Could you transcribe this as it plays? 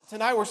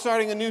Tonight we're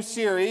starting a new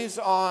series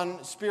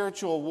on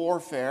spiritual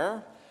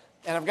warfare,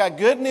 and I've got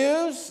good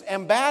news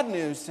and bad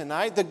news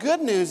tonight. The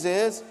good news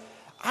is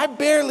I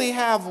barely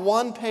have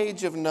one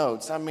page of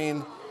notes.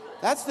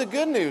 That's the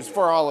good news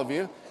for all of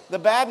you. The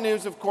bad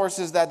news, of course,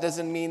 is that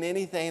doesn't mean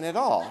anything at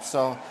all.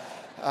 So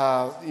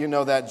you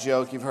know that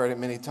joke, you've heard it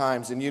many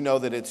times, and you know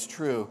that it's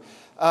true.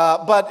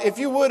 But if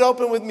you would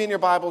open with me in your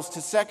Bibles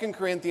to 2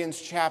 Corinthians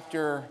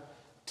chapter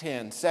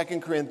 10. 2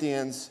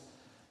 Corinthians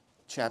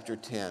chapter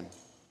 10.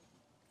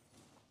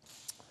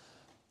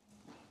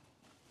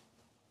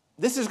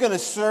 This is going to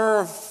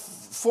serve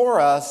for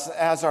us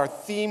as our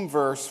theme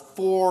verse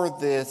for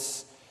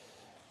this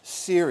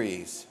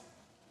series.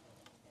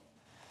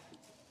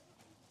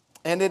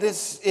 And it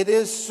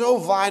is so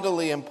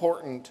vitally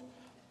important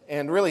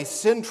and really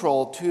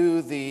central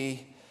to the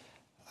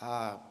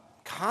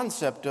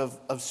concept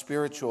of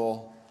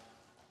spiritual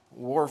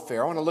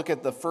warfare. I want to look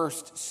at the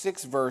first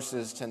 6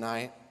 verses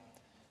tonight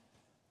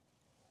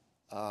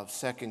of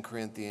 2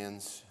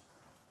 Corinthians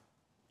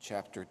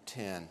chapter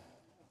 10.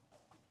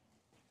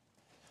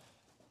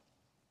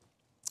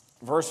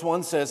 Verse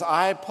 1 says,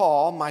 I,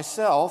 Paul,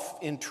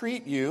 myself,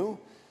 entreat you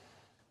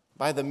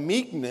by the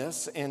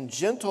meekness and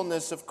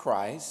gentleness of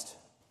Christ,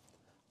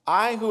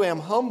 I who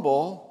am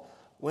humble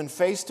when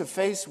face to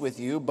face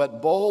with you,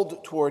 but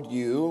bold toward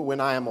you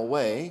when I am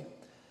away,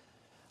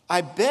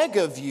 I beg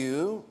of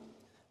you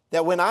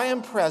that when I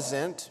am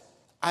present,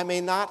 I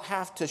may not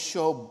have to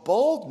show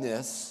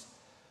boldness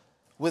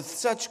with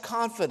such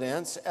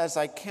confidence as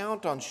I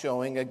count on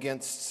showing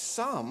against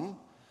some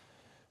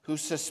who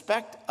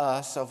suspect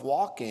us of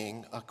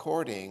walking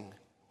according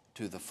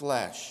to the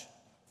flesh.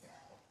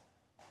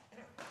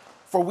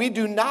 For we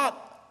do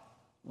not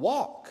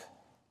walk.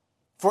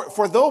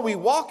 For though we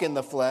walk in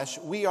the flesh,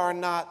 we are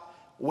not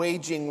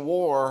waging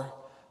war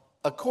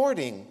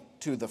according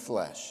to the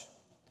flesh.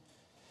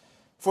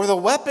 For the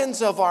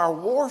weapons of our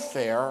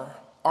warfare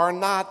are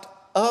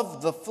not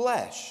of the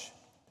flesh,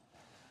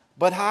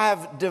 but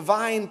have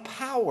divine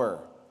power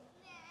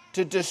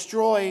to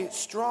destroy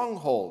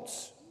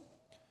strongholds.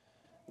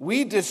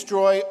 We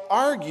destroy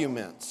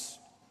arguments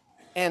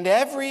and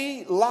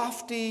every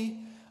lofty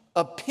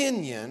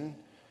opinion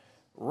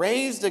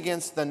raised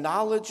against the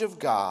knowledge of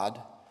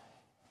God,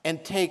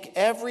 and take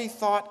every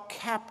thought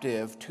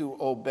captive to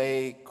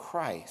obey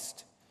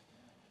Christ,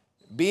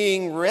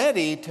 being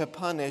ready to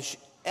punish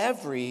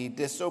every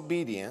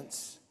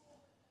disobedience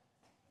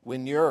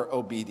when your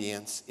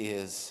obedience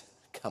is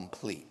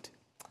complete.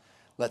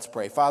 Let's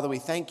pray. Father, we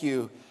thank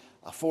you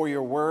for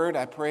your word.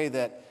 I pray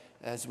that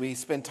as we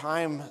spend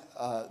time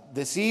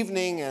this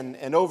evening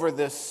and over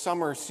this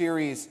summer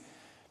series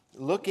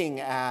looking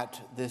at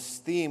this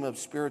theme of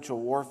spiritual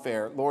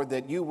warfare, Lord,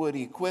 that you would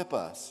equip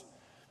us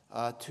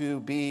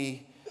to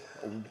be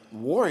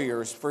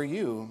warriors for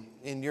you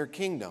in your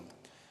kingdom,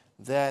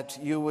 that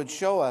you would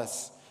show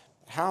us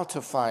how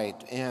to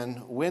fight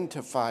and when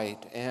to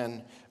fight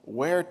and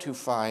where to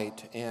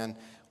fight and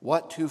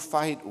what to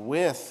fight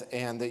with,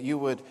 and that you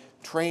would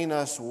train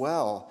us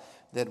well,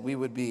 that we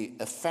would be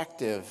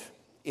effective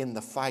in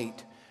the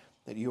fight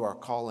that you are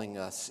calling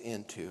us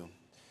into.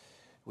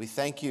 We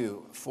thank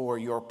you for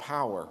your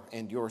power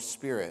and your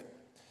spirit,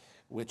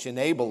 which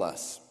enable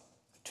us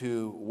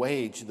to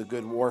wage the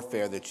good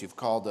warfare that you've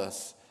called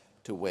us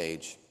to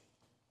wage.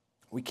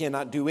 We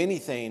cannot do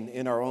anything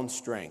in our own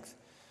strength.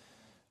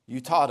 You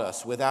taught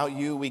us, without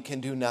you we can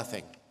do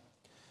nothing.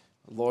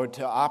 Lord,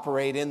 to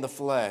operate in the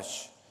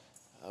flesh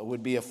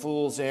would be a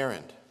fool's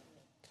errand.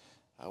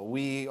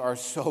 We are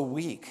so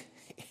weak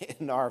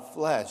in our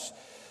flesh.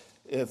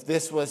 If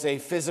this was a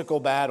physical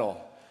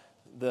battle,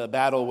 the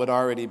battle would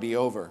already be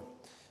over.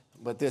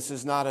 But this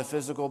is not a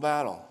physical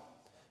battle.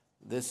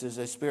 This is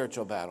a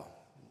spiritual battle.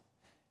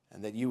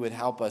 And that you would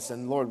help us.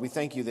 And Lord, we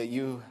thank you that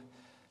you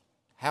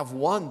have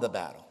won the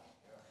battle.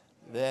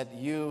 That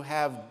you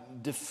have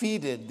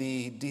defeated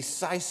the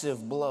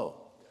decisive blow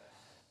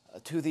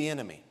to the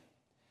enemy.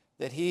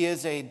 That he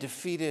is a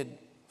defeated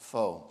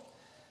foe.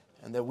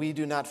 And that we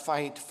do not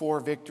fight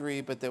for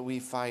victory, but that we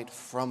fight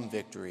from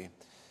victory.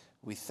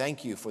 We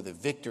thank you for the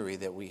victory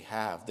that we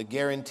have, the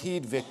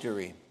guaranteed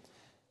victory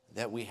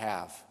that we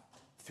have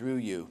through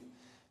you.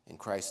 In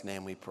Christ's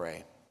name we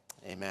pray.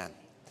 Amen.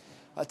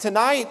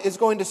 Tonight is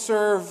going to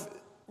serve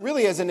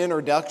really as an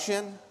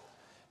introduction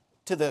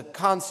to the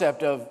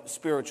concept of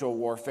spiritual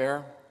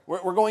warfare.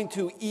 We're going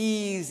to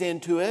ease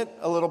into it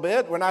a little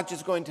bit. We're not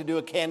just going to do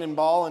a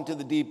cannonball into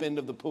the deep end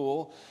of the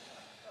pool.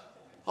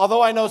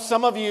 Although I know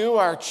some of you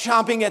are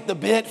chomping at the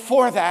bit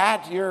for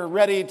that, you're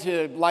ready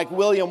to, like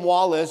William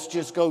Wallace,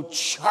 just go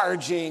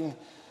charging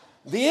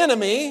the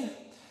enemy.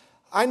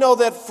 I know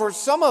that for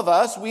some of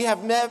us, we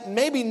have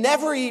maybe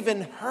never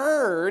even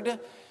heard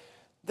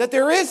that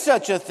there is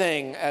such a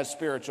thing as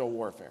spiritual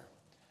warfare.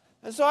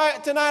 And so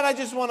tonight I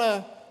just want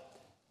to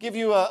give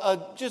you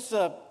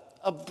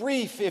a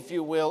brief, if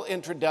you will,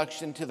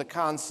 introduction to the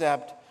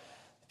concept.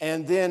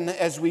 And then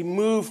as we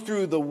move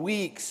through the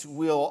weeks,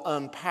 we'll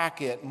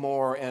unpack it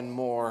more and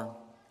more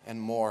and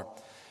more.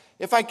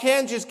 If I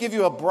can just give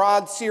you a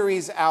broad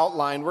series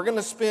outline, we're going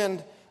to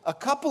spend a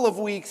couple of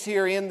weeks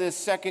here in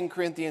this 2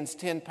 Corinthians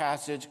 10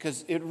 passage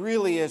because it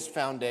really is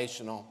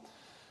foundational.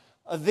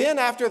 Then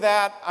after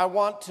that, I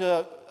want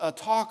to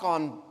talk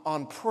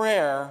on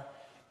prayer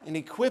and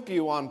equip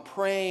you on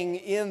praying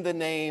in the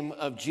name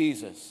of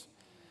Jesus.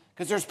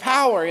 Because there's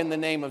power in the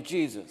name of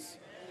Jesus.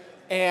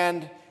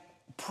 And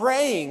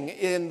praying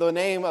in the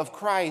name of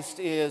Christ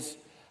is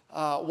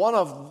one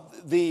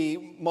of the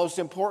most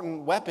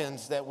important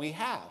weapons that we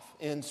have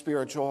in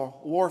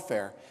spiritual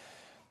warfare.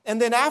 And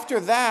then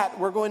after that,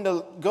 we're going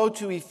to go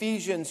to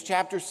Ephesians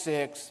chapter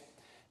 6,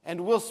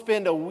 and we'll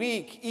spend a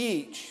week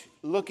each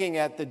looking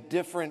at the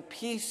different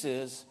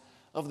pieces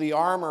of the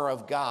armor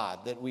of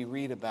God that we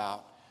read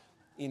about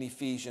in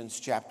Ephesians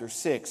chapter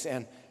 6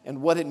 and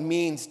what it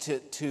means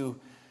to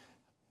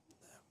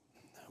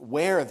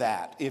wear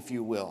that, if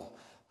you will,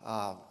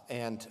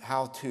 and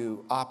how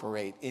to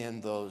operate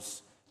in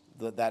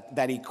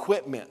that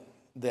equipment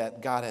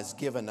that God has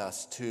given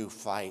us to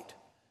fight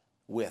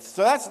with.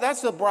 So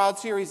that's the broad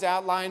series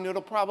outline.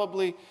 It'll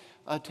probably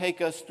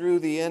take us through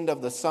the end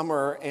of the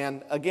summer.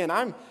 And again,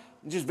 I'm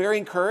just very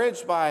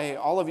encouraged by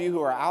all of you who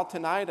are out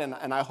tonight,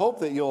 and I hope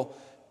that you'll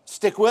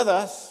stick with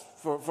us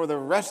for the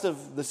rest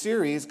of the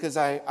series, because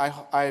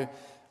I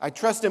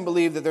trust and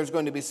believe that there's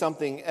going to be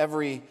something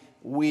every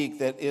week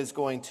that is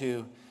going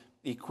to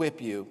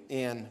equip you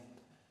in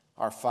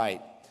our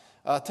fight.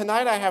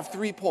 Tonight I have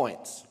 3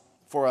 points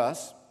for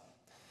us,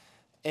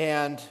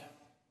 and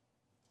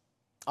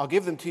I'll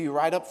give them to you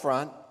right up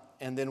front,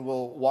 and then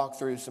we'll walk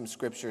through some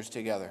scriptures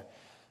together.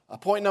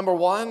 Point number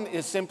 1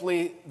 is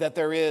simply that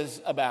there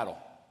is a battle.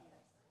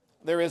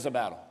 There is a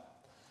battle.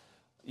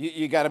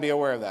 You got to be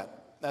aware of that.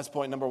 That's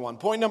point number 1.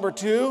 Point number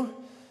 2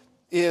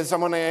 is I'm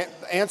going to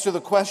answer the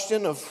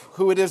question of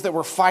who it is that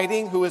we're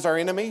fighting, who is our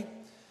enemy.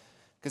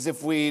 Because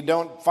if we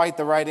don't fight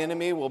the right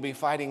enemy, we'll be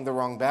fighting the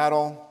wrong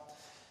battle.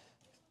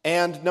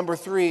 And number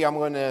 3, I'm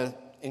going to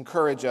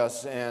encourage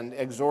us and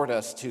exhort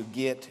us to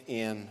get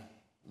in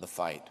the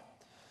fight.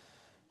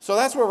 So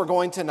that's where we're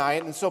going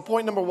tonight. And so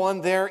point number 1,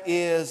 there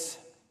is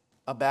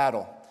a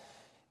battle.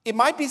 It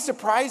might be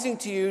surprising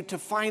to you to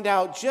find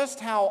out just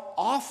how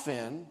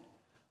often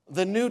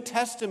the New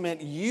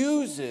Testament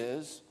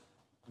uses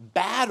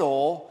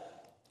battle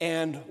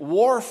and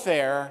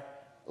warfare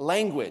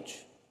language.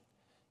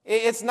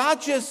 It's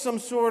not just some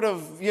sort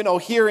of,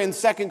 here in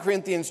 2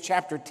 Corinthians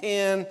chapter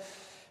 10,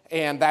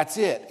 and that's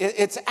it.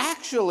 It's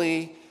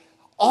actually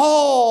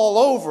all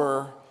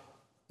over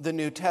the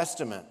New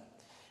Testament.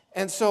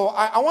 And so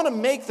I want to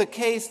make the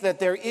case that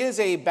there is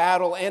a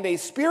battle and a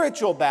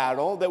spiritual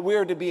battle that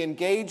we're to be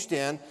engaged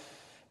in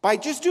by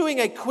just doing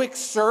a quick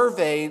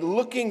survey,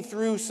 looking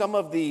through some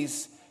of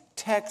these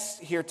texts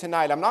here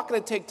tonight. I'm not going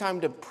to take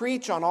time to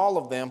preach on all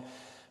of them,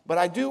 but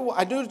I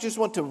do just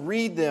want to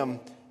read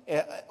them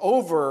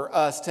over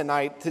us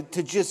tonight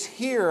to just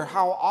hear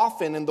how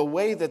often and the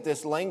way that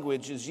this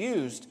language is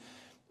used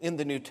in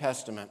the New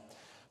Testament.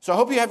 So I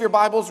hope you have your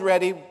Bibles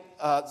ready.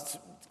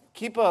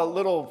 Keep a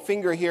little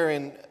finger here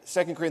in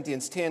 2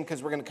 Corinthians 10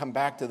 because we're going to come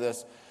back to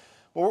this.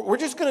 We're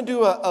just going to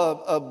do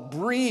a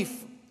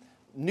brief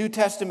New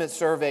Testament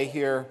survey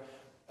here,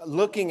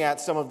 looking at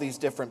some of these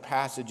different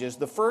passages.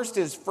 The first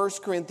is 1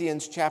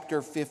 Corinthians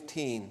chapter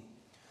 15.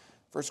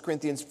 1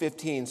 Corinthians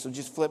 15, so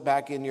just flip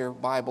back in your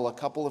Bible a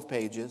couple of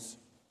pages.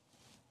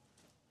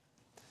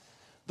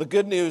 The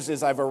good news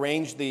is I've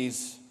arranged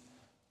these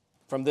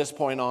from this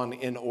point on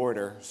in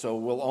order, so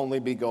we'll only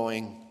be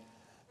going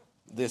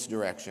this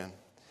direction.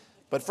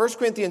 But 1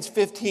 Corinthians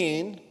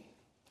 15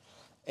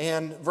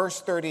 and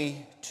verse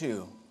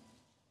 32.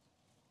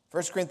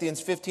 1 Corinthians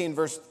 15,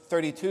 verse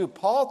 32,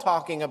 Paul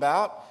talking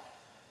about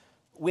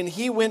when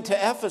he went to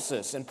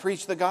Ephesus and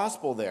preached the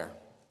gospel there.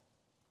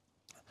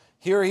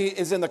 Here he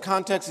is in the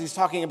context, he's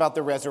talking about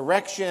the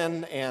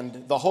resurrection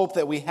and the hope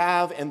that we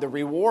have and the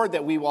reward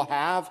that we will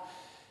have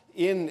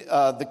in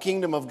the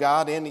kingdom of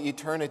God in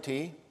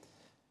eternity.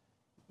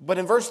 But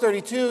in verse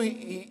 32,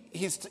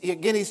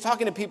 he's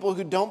talking to people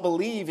who don't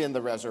believe in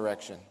the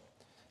resurrection.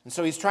 And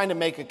so he's trying to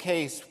make a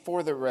case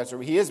for the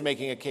resurrection. He is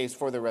making a case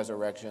for the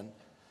resurrection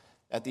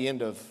at the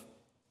end of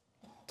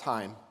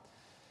time.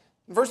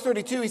 In verse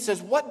 32, he says,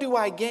 "What do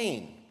I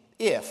gain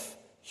if,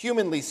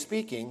 humanly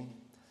speaking,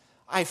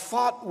 I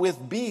fought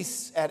with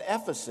beasts at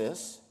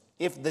Ephesus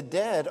if the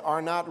dead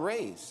are not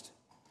raised?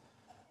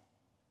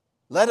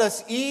 Let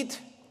us eat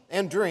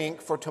and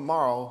drink, for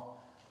tomorrow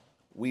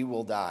we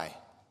will die.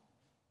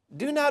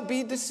 Do not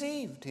be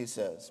deceived," he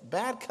says.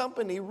 "Bad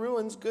company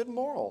ruins good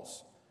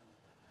morals.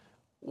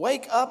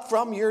 Wake up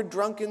from your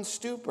drunken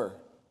stupor,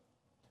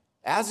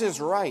 as is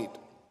right,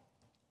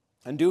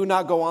 and do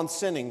not go on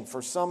sinning,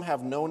 for some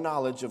have no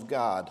knowledge of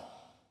God.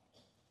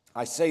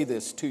 I say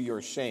this to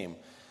your shame."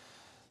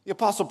 The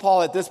Apostle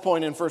Paul at this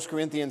point in 1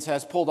 Corinthians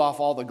has pulled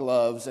off all the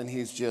gloves and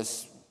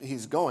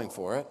he's going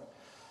for it.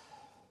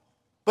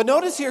 But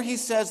notice here he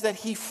says that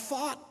he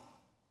fought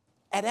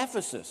at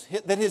Ephesus,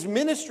 that his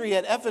ministry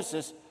at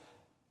Ephesus,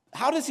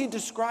 how does he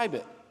describe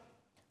it?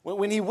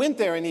 When he went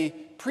there and he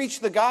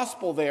preached the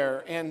gospel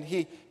there and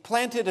he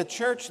planted a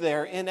church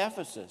there in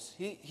Ephesus,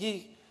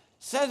 he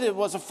said it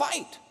was a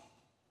fight,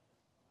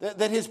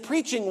 that his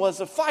preaching was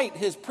a fight,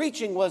 his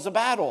preaching was a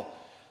battle.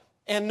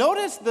 And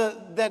notice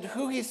that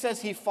who he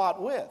says he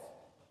fought with.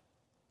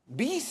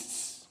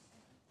 Beasts.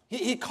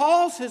 He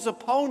calls his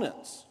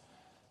opponents,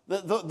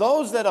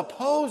 those that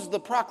oppose the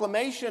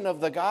proclamation of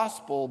the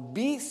gospel,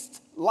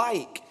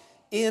 beast-like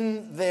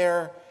in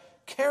their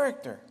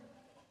character.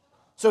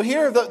 So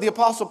here the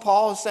Apostle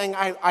Paul is saying,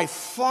 I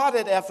fought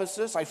at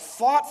Ephesus, I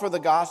fought for the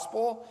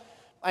gospel,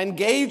 I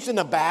engaged in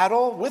a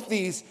battle with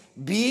these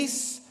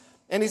beasts,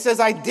 and he says,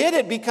 I did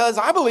it because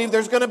I believe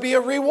there's going to be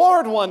a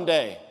reward one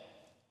day.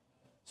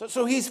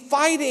 So he's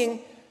fighting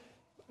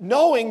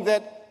knowing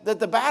that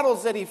the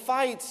battles that he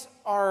fights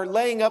are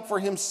laying up for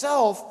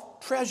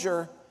himself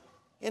treasure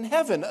in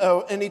heaven,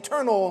 an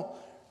eternal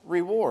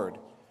reward.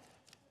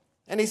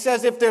 And he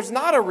says, if there's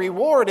not a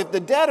reward, if the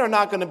dead are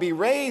not going to be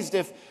raised,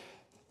 if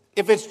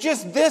it's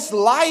just this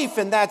life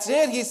and that's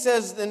it, he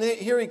says, and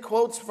here he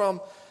quotes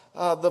from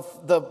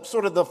the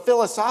sort of the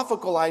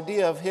philosophical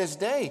idea of his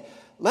day.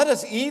 Let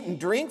us eat and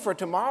drink, for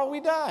tomorrow we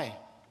die.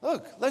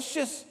 Look, let's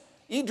just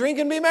eat, drink,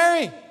 and be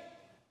merry.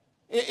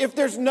 If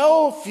there's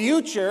no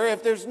future,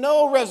 if there's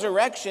no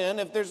resurrection,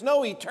 if there's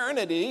no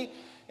eternity,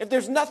 if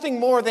there's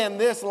nothing more than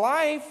this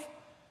life,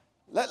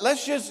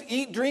 let's just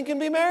eat, drink, and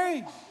be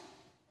merry.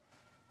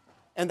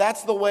 And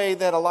that's the way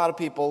that a lot of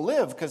people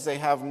live because they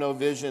have no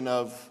vision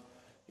of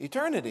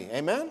eternity.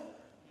 Amen?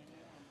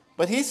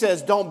 But he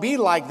says, don't be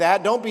like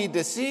that. Don't be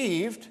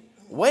deceived.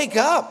 Wake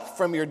up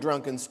from your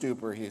drunken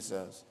stupor, he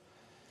says.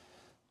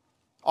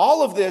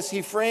 All of this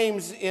he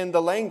frames in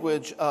the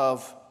language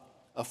of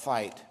a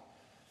fight.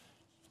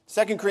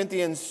 2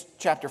 Corinthians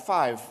chapter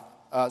 7,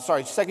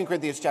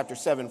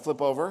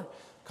 flip over a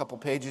couple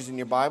pages in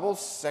your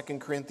Bibles. 2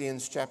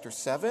 Corinthians chapter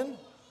 7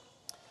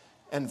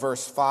 and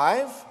verse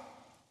 5.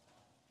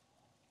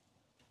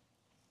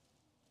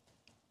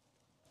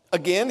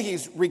 Again,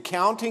 he's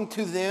recounting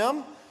to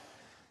them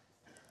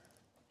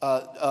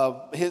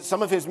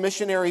some of his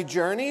missionary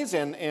journeys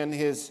and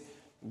his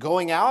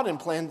going out and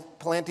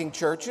planting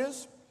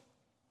churches.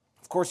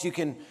 Of course, you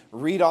can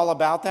read all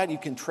about that. You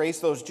can trace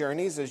those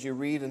journeys as you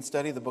read and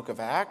study the book of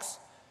Acts.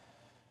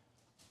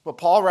 But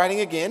Paul writing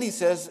again, he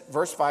says,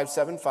 verse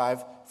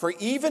 5:7-5, for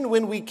even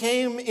when we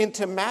came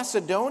into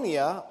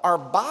Macedonia, our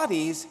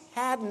bodies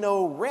had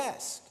no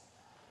rest,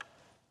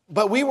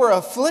 but we were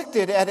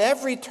afflicted at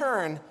every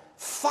turn,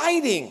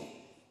 fighting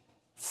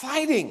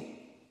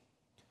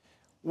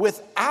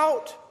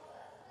without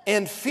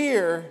and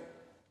fear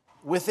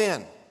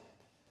within.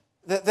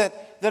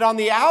 That on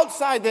the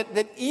outside,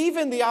 that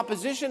even the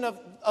opposition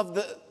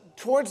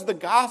towards the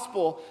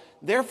gospel,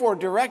 therefore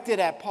directed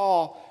at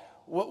Paul,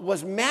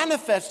 was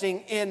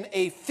manifesting in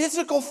a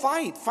physical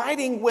fight,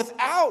 fighting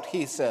without,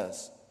 he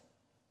says.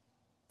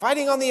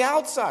 Fighting on the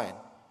outside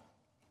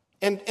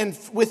and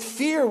with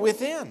fear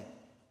within.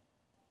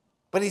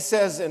 But he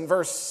says in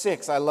verse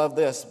 6, I love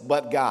this,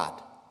 but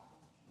God,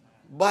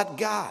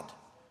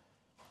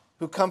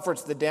 who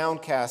comforts the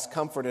downcast,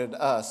 comforted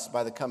us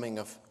by the coming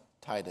of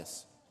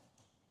Titus.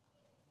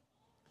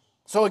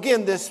 So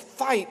again, this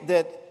fight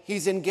that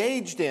he's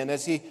engaged in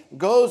as he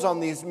goes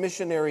on these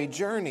missionary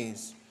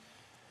journeys.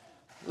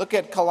 Look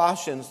at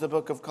Colossians, the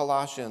book of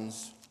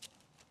Colossians.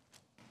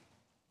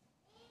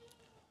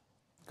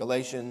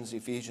 Galatians,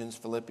 Ephesians,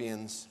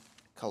 Philippians,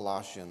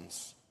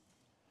 Colossians.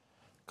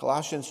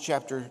 Colossians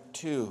chapter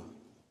 2.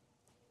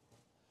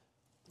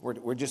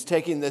 We're just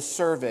taking this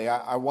survey.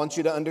 I want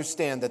you to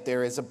understand that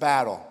there is a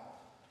battle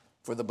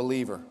for the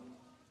believer.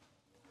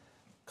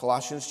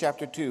 Colossians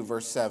chapter 2,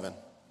 verse 7.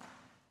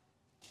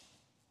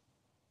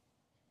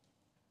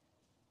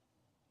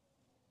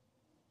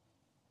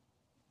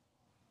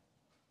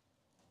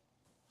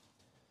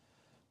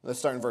 Let's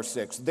start in verse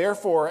 6.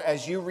 Therefore,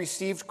 as you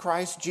received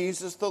Christ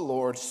Jesus the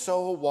Lord,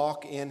 so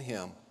walk in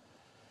him,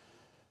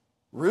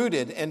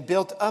 rooted and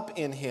built up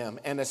in him,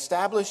 and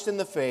established in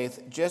the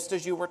faith, just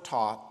as you were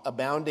taught,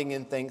 abounding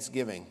in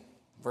thanksgiving.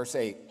 Verse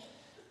 8.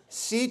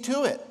 See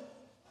to it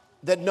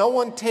that no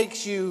one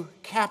takes you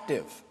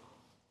captive.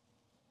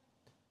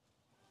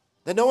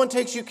 That no one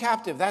takes you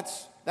captive.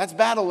 That's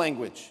battle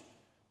language.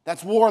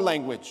 That's war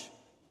language.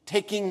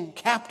 Taking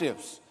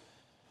captives.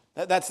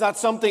 That's not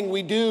something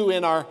we do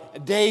in our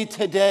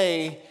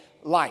day-to-day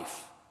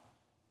life.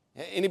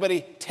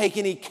 Anybody take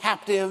any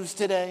captives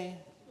today?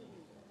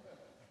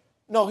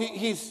 No,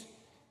 he's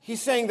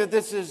saying that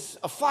this is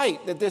a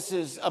fight, that this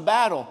is a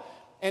battle.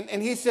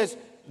 And he says,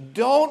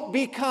 don't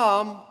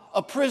become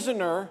a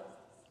prisoner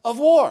of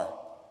war.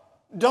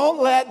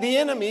 Don't let the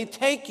enemy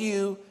take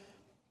you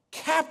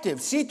captive.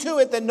 See to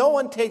it that no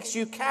one takes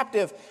you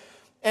captive.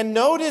 And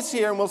notice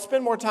here, and we'll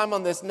spend more time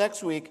on this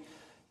next week,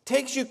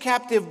 takes you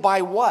captive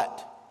by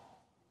what?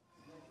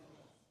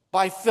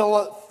 By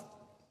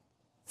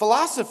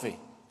philosophy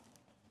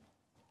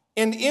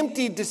and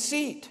empty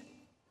deceit,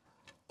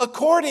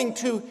 according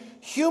to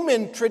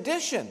human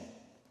tradition,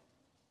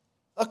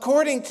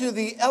 according to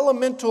the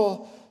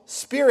elemental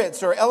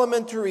spirits or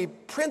elementary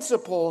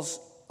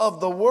principles of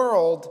the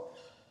world,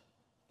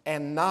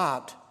 and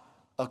not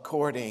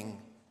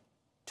according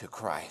to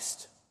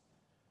Christ.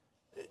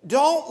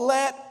 Don't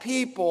let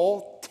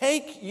people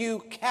take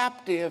you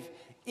captive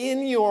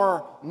in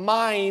your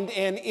mind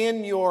and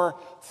in your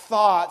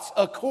thoughts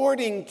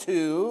according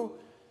to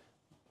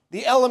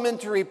the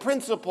elementary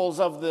principles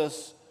of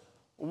this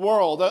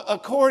world,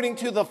 according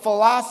to the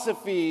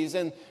philosophies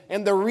and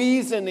the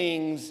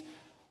reasonings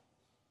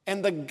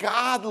and the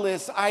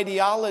godless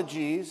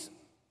ideologies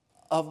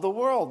of the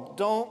world.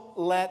 Don't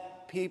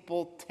let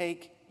people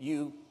take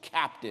you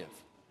captive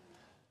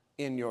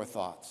in your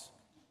thoughts.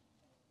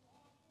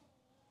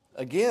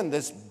 Again,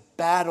 this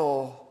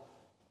battle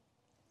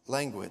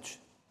language.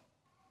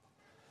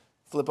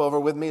 Flip over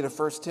with me to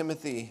 1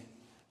 Timothy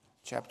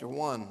chapter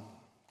 1.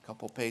 A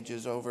couple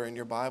pages over in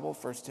your Bible,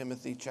 1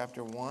 Timothy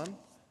chapter 1.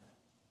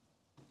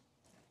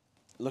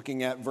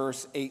 Looking at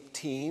verse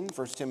 18,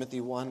 1 Timothy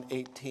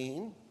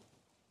 1:18.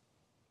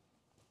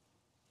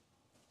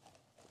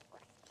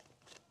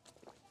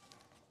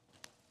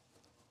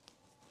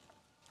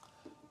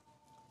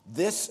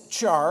 This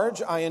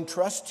charge I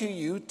entrust to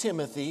you,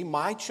 Timothy,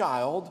 my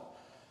child,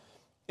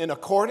 in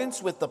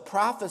accordance with the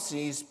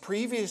prophecies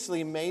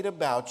previously made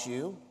about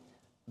you,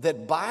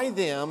 that by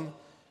them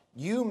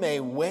you may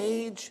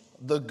wage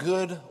the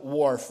good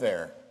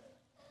warfare,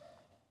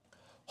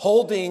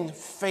 holding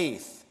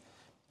faith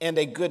and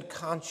a good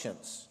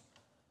conscience.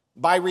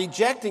 By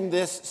rejecting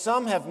this,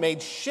 some have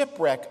made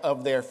shipwreck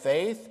of their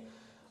faith,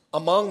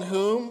 among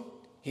whom,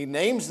 he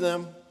names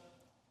them,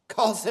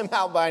 calls them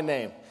out by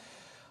name,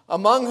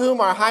 among whom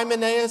are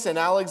Hymenaeus and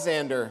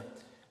Alexander,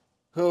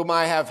 whom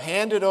I have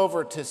handed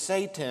over to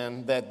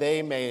Satan that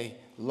they may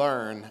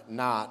learn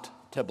not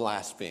to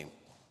blaspheme.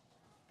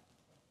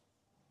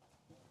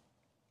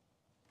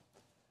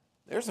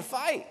 There's a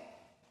fight.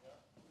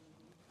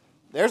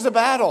 There's a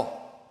battle.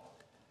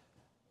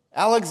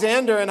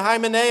 Alexander and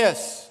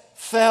Hymenaeus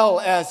fell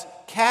as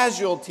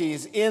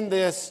casualties in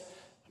this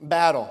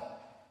battle.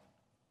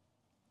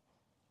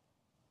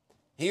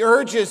 He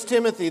urges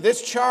Timothy,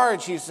 this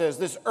charge, he says,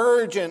 this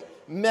urgent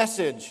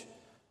message,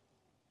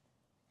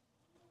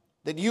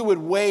 that you would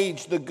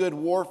wage the good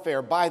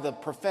warfare by the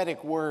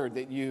prophetic word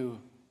that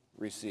you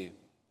receive.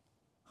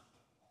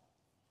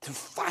 To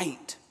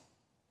fight,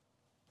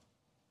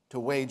 to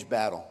wage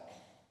battle.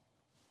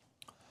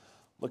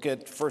 Look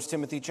at 1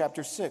 Timothy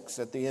chapter 6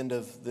 at the end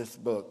of this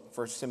book,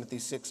 1 Timothy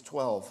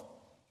 6:12.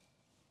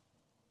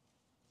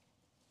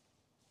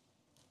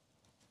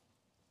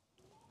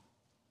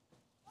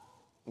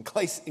 In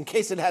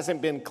case it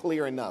hasn't been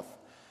clear enough.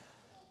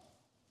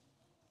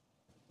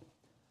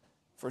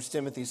 1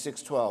 Timothy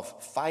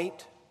 6:12,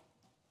 fight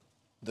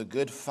the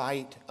good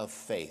fight of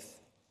faith.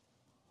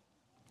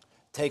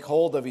 Take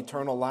hold of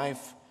eternal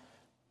life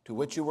to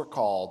which you were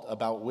called,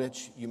 about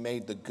which you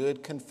made the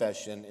good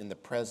confession in the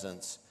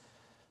presence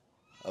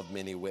of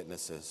many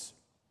witnesses.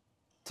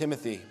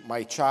 Timothy,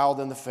 my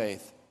child in the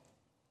faith,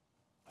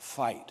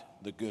 fight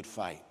the good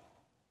fight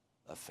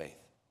of faith.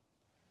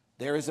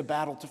 There is a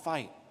battle to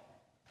fight.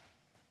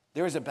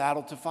 There is a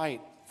battle to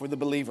fight for the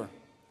believer.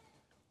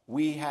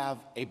 We have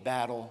a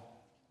battle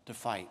to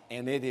fight,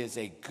 and it is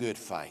a good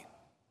fight.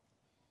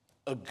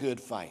 A good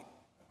fight.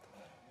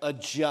 A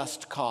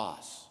just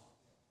cause.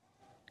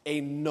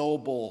 A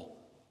noble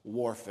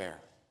warfare.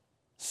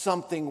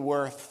 Something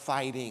worth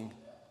fighting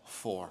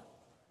for.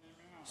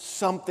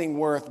 Something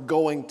worth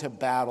going to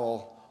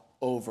battle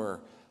over.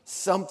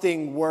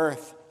 Something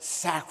worth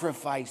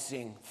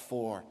sacrificing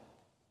for.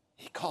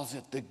 He calls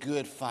it the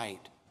good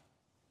fight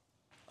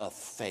of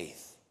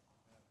faith.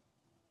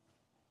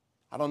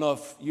 I don't know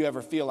if you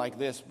ever feel like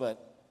this,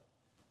 but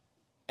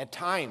at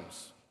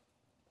times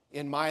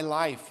in my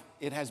life,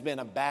 it has been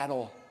a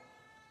battle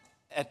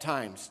at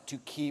times to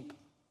keep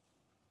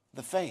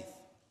the faith,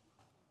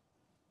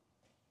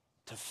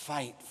 to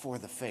fight for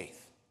the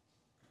faith,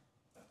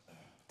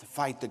 to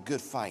fight the good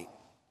fight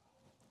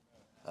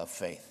of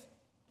faith.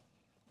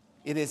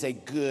 It is a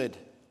good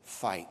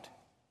fight.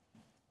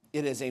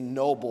 It is a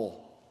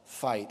noble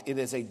fight. It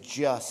is a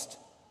just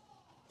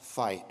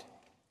fight.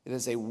 It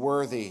is a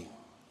worthy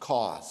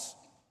cause,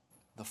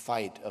 the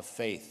fight of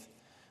faith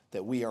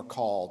that we are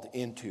called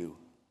into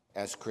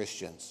as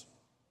Christians.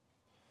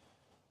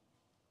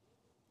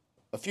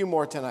 A few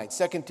more tonight.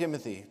 2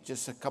 Timothy,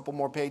 just a couple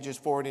more pages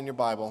forward in your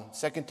Bible.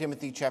 2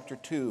 Timothy chapter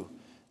 2,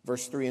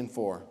 verse 3 and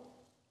 4.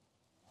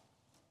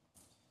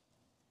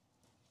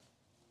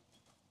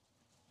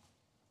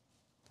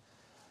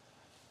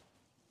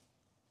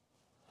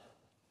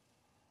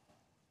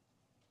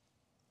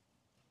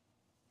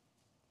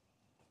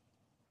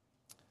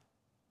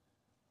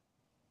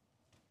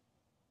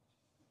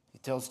 He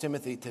tells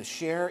Timothy to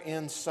share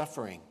in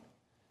suffering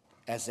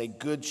as a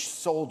good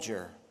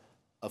soldier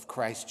of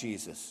Christ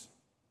Jesus.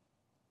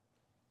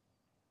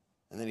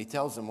 And then he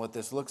tells them what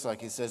this looks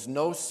like. He says,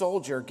 no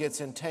soldier gets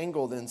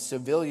entangled in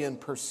civilian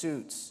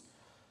pursuits,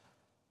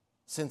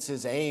 since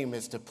his aim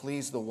is to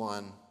please the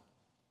one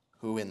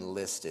who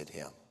enlisted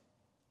him.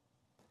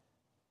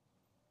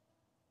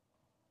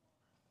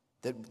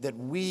 That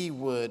we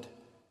would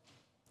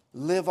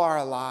live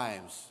our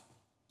lives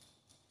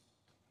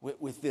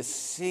with this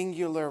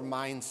singular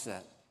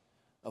mindset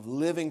of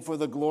living for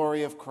the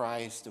glory of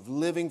Christ, of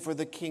living for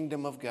the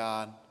kingdom of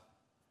God,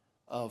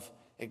 of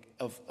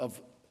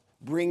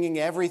bringing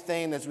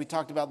everything, as we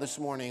talked about this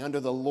morning, under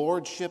the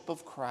lordship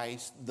of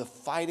Christ, the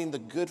fighting the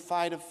good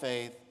fight of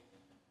faith,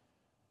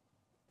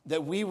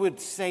 that we would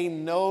say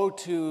no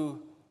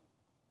to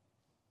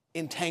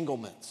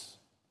entanglements,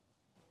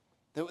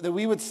 that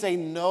we would say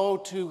no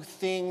to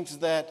things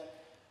that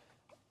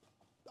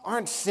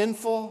aren't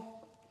sinful,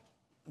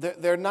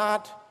 they're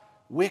not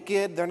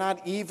wicked, they're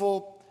not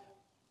evil,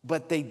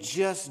 but they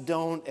just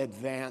don't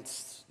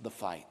advance the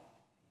fight.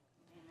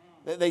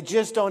 They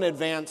just don't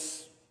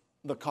advance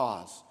the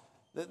cause.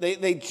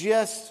 They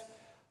just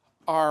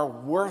are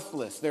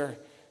worthless. There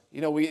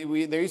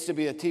used to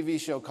be a TV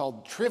show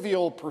called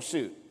Trivial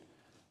Pursuit.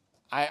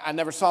 I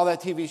never saw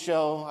that TV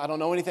show. I don't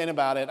know anything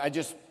about it. I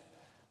just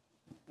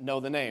know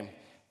the name.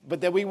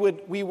 But that we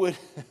would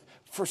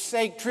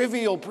forsake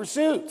trivial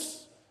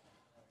pursuits.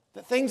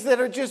 The things that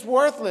are just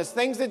worthless,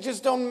 things that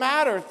just don't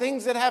matter,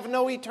 things that have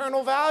no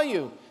eternal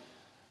value.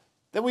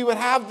 That we would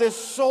have this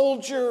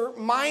soldier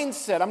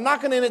mindset. I'm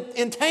not going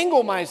to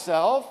entangle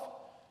myself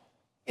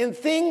in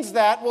things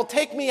that will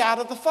take me out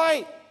of the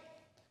fight,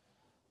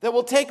 that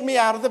will take me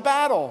out of the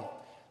battle,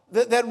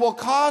 that will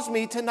cause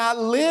me to not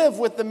live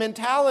with the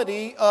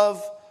mentality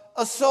of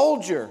a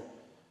soldier.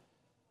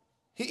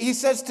 He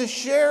says to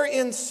share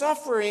in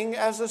suffering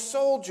as a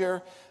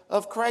soldier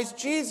of Christ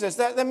Jesus.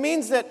 That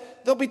means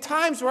that there'll be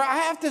times where I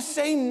have to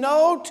say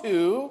no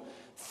to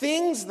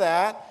things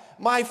that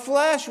my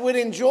flesh would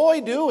enjoy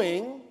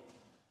doing.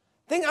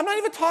 I'm not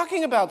even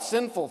talking about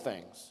sinful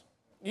things.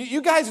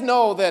 You guys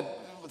know that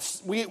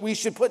we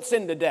should put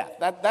sin to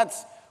death.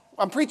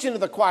 I'm preaching to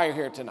the choir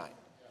here tonight.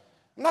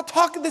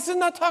 This is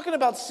not talking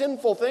about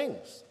sinful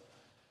things.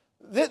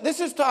 This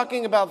is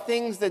talking about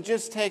things that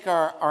just take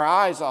our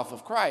eyes off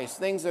of Christ,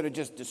 things that are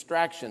just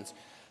distractions,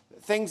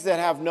 things that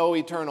have no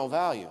eternal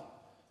value.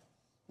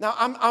 Now,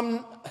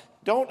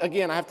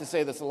 I have to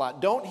say this a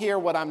lot. Don't hear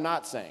what I'm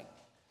not saying.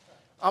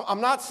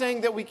 I'm not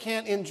saying that we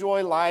can't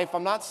enjoy life.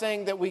 I'm not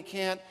saying that we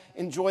can't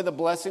enjoy the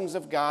blessings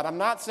of God. I'm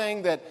not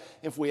saying that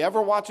if we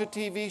ever watch a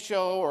TV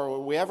show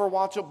or we ever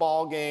watch a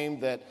ball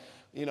game that,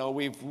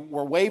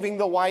 we're waving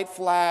the white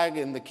flag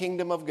in the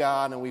kingdom of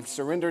God and we've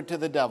surrendered to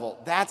the devil.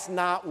 That's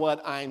not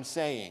what I'm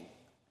saying.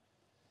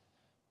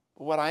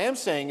 What I am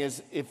saying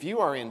is if you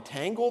are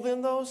entangled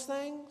in those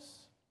things,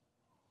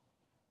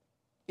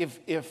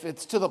 if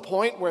it's to the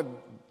point where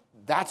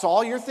that's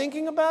all you're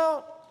thinking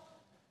about,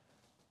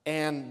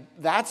 and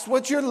that's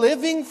what you're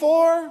living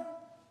for,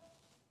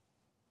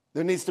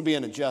 there needs to be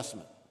an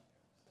adjustment.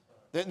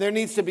 There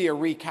needs to be a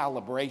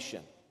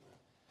recalibration.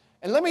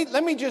 And let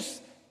me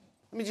just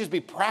be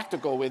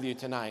practical with you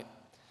tonight.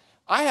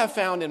 I have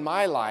found in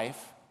my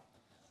life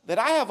that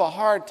I have a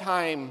hard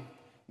time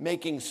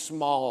making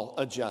small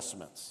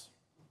adjustments.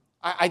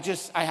 I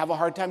have a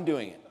hard time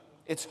doing it.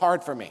 It's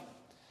hard for me.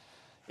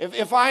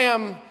 If I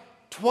am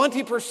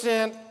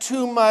 20%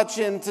 too much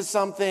into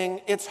something,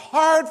 it's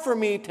hard for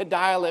me to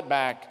dial it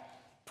back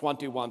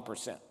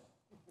 21%.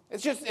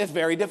 It's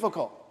very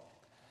difficult.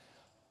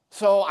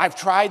 So I've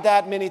tried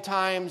that many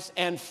times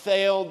and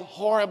failed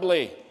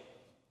horribly.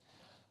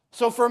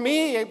 So for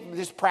me,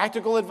 this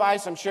practical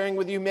advice I'm sharing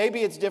with you,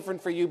 maybe it's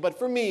different for you, but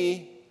for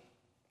me,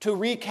 to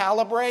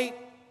recalibrate,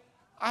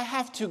 I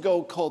have to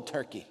go cold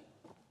turkey.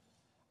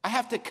 I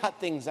have to cut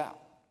things out.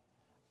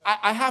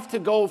 I have to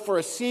go for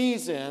a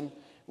season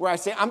where I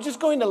say, I'm just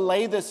going to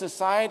lay this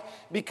aside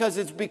because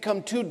it's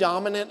become too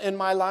dominant in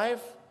my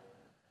life.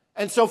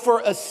 And so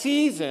for a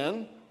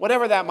season,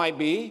 whatever that might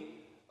be,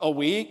 a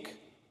week,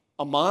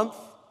 a month,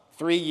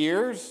 3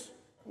 years,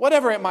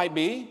 whatever it might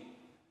be,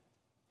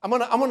 I'm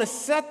gonna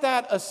set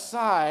that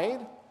aside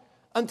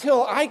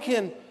until I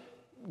can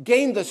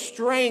gain the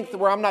strength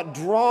where I'm not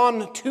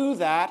drawn to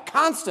that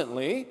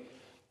constantly.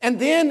 And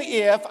then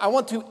if I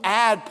want to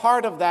add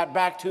part of that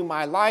back to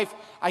my life,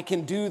 I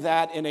can do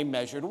that in a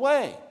measured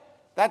way.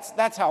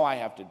 That's how I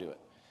have to do it.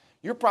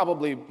 You're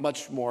probably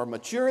much more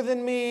mature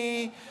than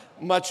me,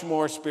 much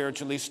more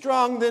spiritually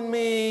strong than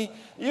me.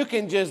 You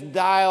can just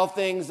dial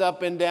things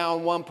up and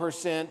down 1%,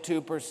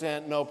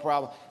 2%, no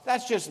problem.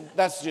 That's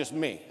just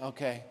me,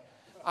 okay?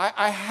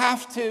 I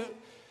have to,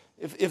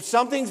 if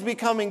something's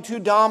becoming too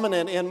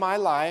dominant in my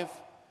life,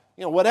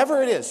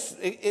 whatever it is,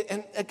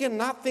 and again,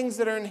 not things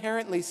that are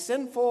inherently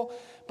sinful,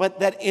 but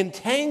that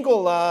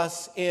entangle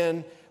us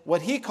in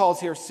what he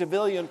calls here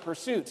civilian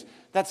pursuits.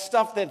 That's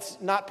stuff that's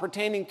not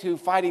pertaining to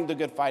fighting the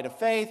good fight of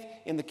faith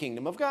in the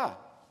kingdom of God.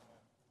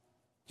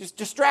 Just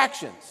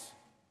distractions.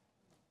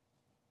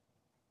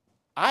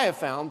 I have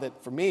found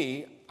that for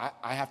me, I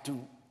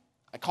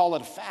call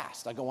it a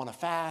fast. I go on a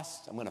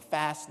fast. I'm going to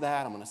fast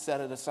that. I'm going to set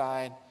it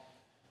aside.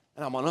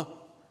 And I'm going to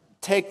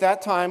take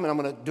that time and I'm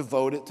going to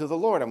devote it to the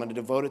Lord. I'm going to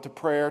devote it to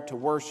prayer, to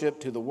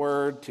worship, to the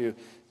word, to,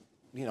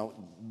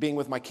 being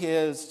with my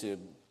kids, to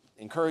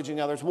encouraging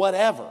others,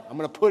 whatever. I'm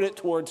going to put it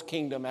towards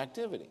kingdom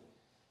activity.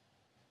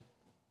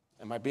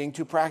 Am I being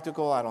too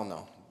practical? I don't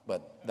know,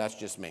 but that's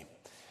just me.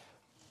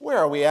 Where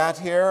are we at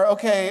here?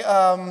 Okay,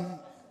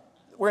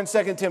 We're in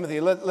 2 Timothy.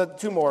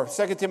 Two more.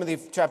 2 Timothy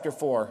chapter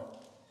 4.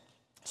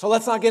 So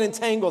let's not get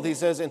entangled, he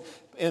says,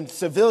 in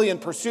civilian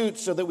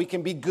pursuits so that we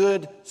can be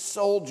good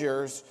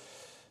soldiers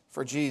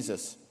for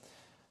Jesus.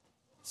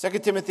 2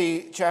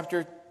 Timothy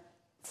chapter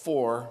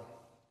 4,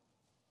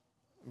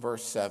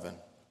 verse 7.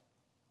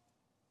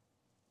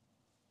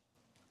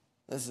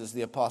 This is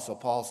the Apostle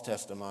Paul's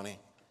testimony.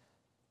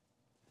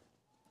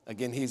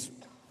 Again,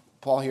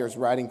 Paul here is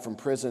writing from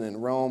prison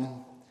in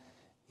Rome.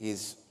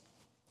 He's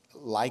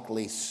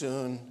likely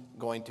soon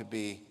going to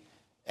be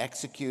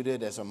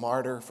executed as a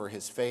martyr for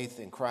his faith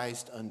in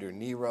Christ under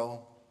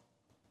Nero.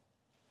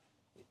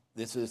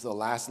 This is the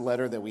last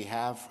letter that we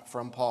have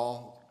from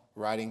Paul,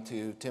 writing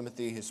to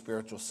Timothy, his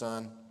spiritual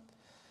son.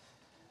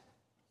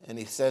 And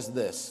he says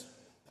this,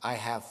 I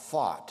have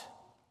fought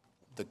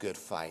the good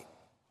fight.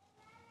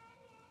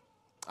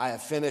 I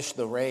have finished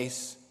the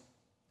race.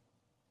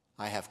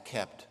 I have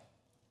kept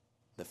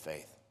the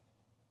faith.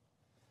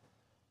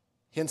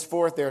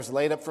 Henceforth there is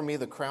laid up for me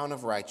the crown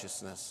of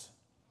righteousness,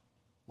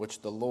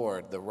 which the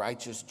Lord, the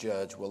righteous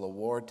judge, will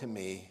award to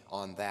me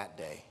on that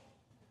day.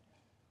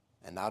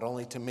 And not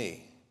only to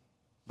me,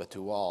 but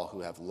to all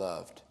who have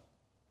loved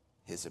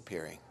his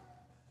appearing.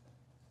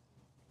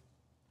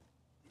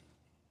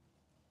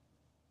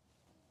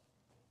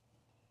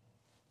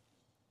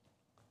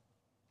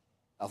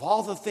 Of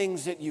all the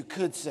things that you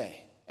could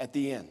say at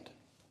the end,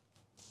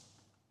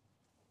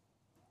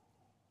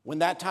 when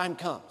that time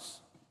comes,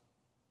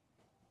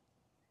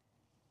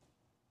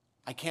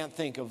 I can't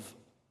think of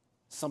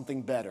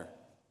something better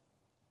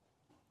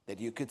that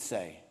you could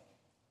say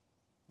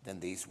than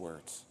these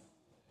words.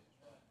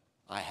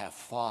 I have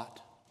fought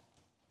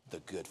the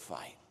good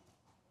fight.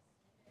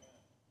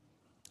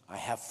 I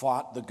have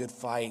fought the good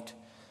fight.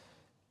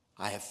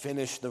 I have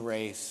finished the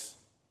race.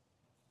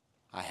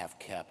 I have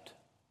kept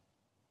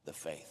the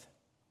faith.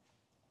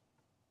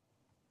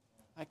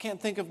 I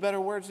can't think of better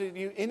words that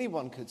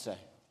anyone could say.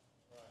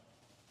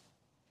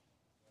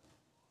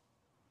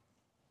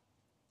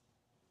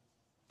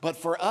 But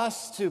for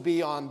us to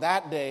be on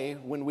that day,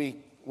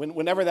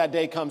 whenever that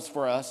day comes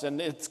for us,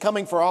 and it's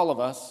coming for all of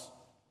us,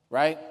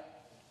 right?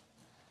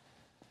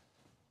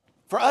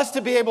 For us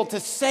to be able to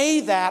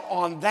say that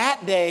on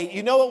that day,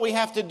 you know what we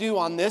have to do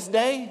on this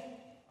day?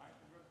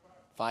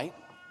 Fight.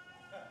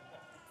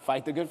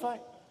 Fight the good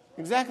fight.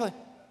 Exactly.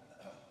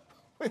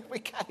 We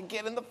got to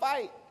get in the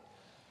fight.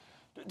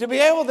 To be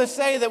able to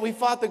say that we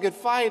fought the good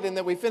fight and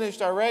that we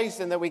finished our race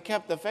and that we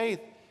kept the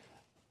faith,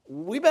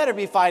 we better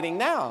be fighting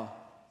now.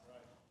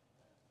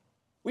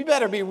 We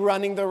better be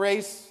running the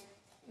race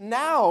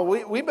now.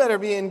 We better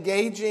be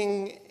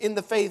engaging in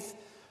the faith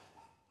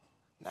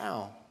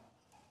now.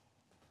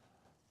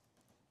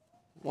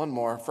 One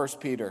more, 1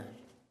 Peter.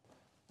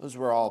 Those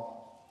were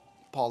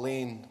all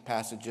Pauline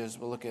passages.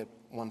 We'll look at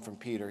one from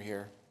Peter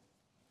here.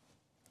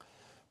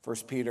 1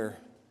 Peter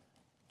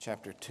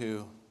chapter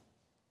 2.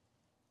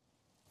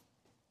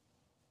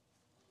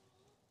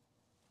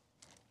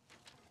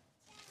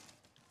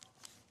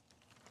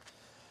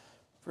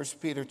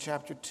 First Peter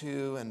chapter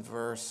 2 and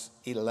verse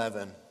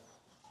 11.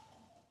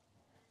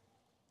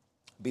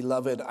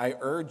 Beloved, I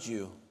urge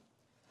you,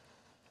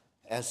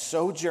 as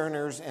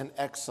sojourners and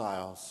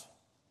exiles,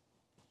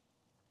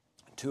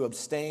 to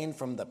abstain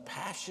from the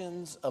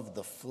passions of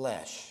the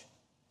flesh,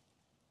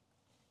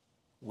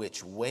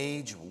 which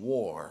wage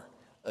war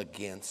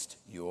against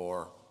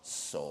your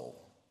soul.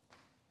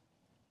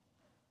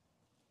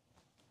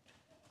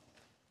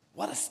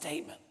 What a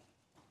statement.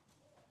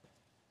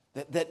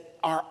 That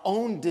our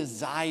own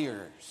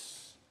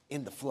desires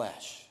in the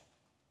flesh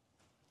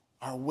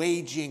are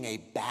waging a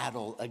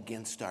battle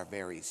against our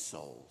very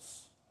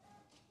souls.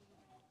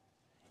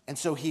 And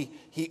so he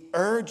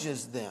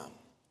urges them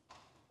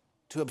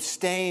to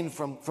abstain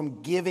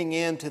from giving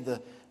in to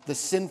the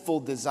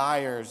sinful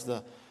desires,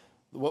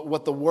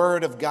 what the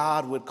Word of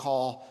God would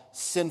call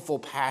sinful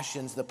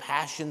passions, the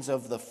passions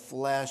of the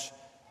flesh.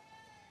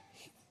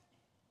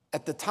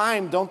 At the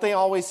time, don't they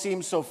always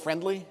seem so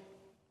friendly?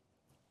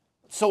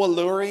 So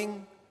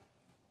alluring,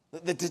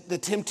 the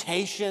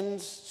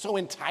temptations so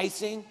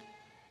enticing.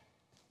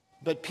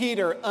 But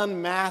Peter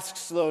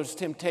unmasks those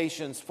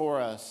temptations for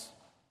us.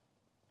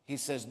 He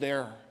says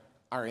they're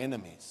our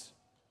enemies,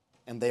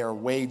 and they are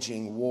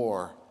waging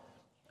war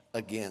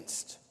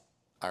against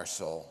our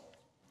soul.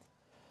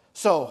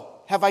 So,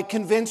 have I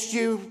convinced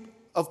you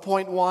of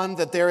point one,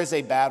 that there is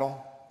a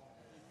battle?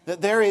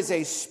 That there is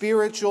a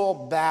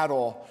spiritual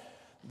battle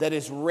that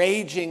is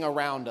raging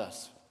around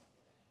us.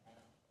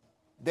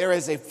 There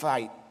is a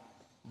fight.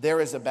 There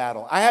is a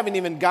battle. I haven't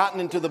even gotten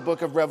into the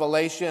book of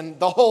Revelation.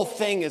 The whole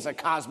thing is a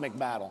cosmic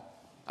battle.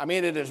 I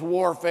mean, it is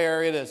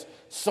warfare. It is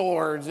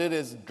swords. It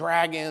is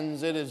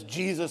dragons. It is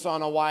Jesus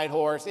on a white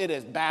horse. It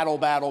is battle,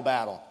 battle,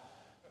 battle.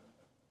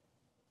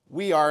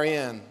 We are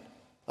in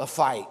a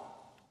fight.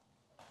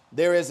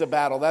 There is a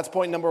battle. That's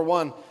point number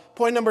one.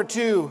 Point number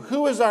two,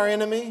 who is our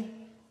enemy?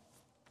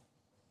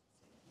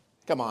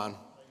 Come on.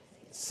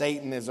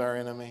 Satan is our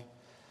enemy.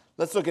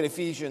 Let's look at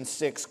Ephesians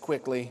 6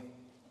 quickly.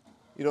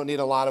 You don't need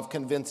a lot of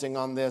convincing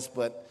on this,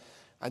 but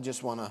I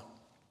just want to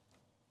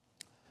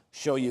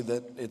show you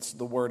that it's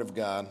the Word of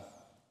God.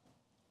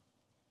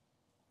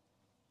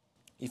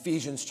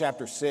 Ephesians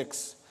chapter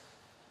 6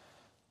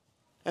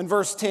 and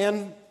verse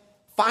 10,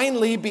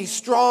 finally be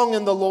strong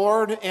in the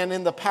Lord and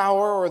in the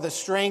power or the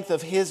strength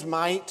of His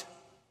might.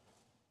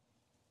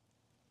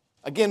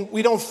 Again,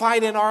 we don't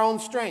fight in our own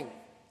strength.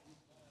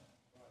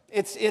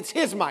 It's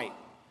His might.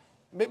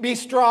 Be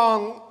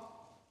strong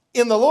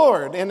in the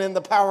Lord and in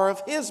the power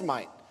of His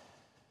might.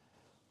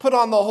 Put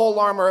on the whole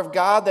armor of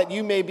God that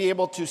you may be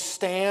able to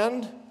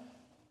stand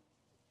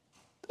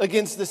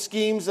against the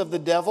schemes of the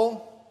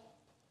devil.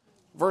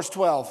 Verse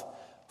 12,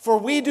 for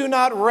we do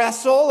not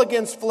wrestle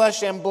against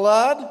flesh and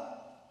blood,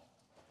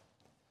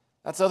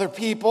 that's other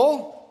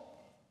people,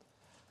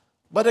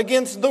 but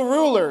against the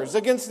rulers,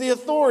 against the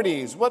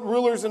authorities. What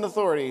rulers and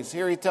authorities?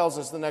 Here he tells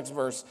us the next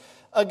verse.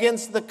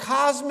 Against the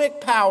cosmic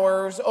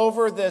powers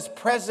over this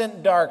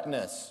present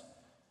darkness,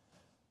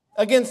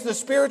 against the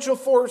spiritual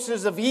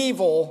forces of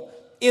evil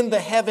in the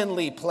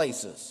heavenly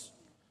places.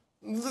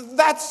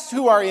 That's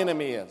who our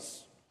enemy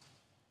is.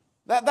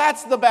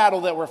 That's the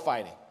battle that we're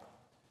fighting.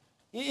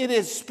 It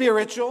is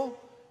spiritual.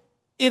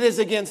 It is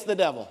against the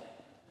devil.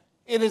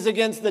 It is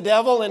against the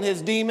devil and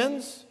his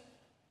demons.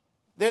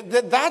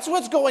 That's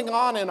what's going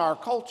on in our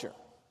culture,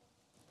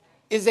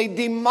 is a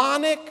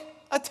demonic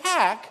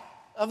attack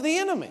of the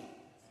enemy.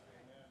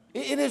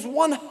 It is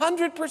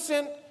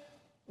 100%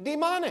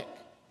 demonic.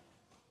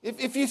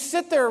 If you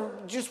sit there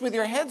just with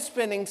your head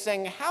spinning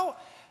saying, how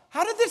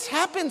did this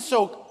happen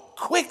so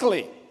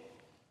quickly?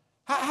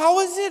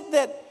 How is it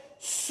that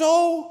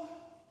so,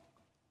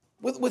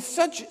 with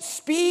such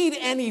speed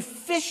and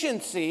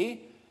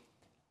efficiency,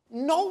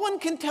 no one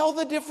can tell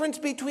the difference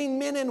between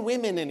men and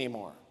women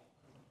anymore?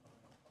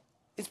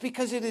 It's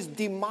because it is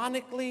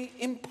demonically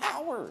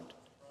empowered.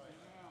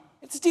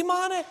 It's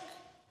demonic.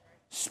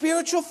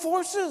 Spiritual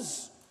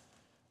forces.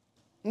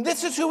 And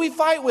this is who we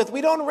fight with.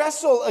 We don't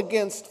wrestle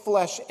against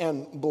flesh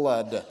and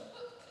blood,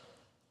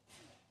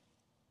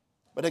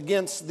 but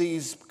against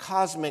these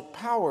cosmic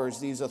powers,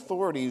 these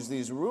authorities,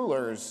 these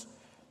rulers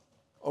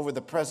over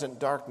the present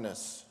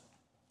darkness,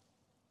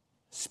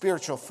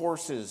 spiritual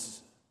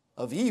forces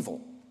of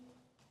evil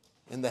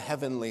in the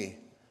heavenly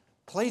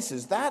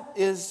places. That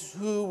is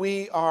who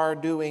we are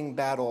doing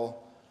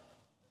battle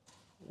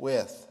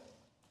with.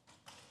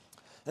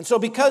 And so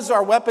because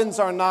our weapons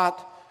are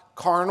not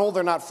carnal,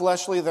 they're not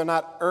fleshly, they're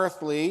not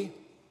earthly,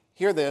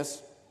 hear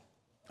this,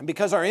 and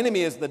because our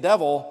enemy is the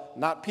devil,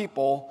 not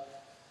people,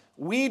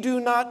 we do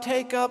not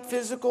take up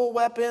physical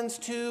weapons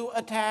to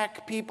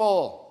attack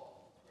people.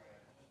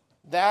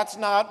 That's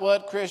not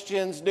what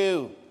Christians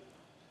do.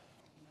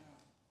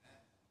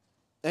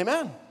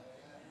 Amen.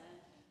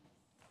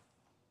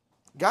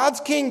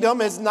 God's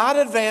kingdom is not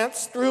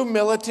advanced through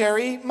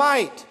military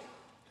might.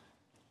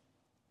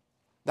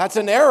 That's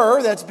an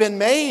error that's been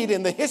made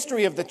in the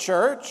history of the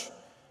church.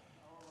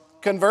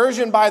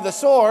 Conversion by the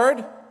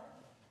sword,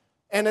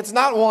 and it's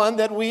not one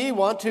that we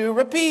want to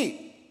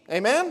repeat.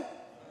 Amen?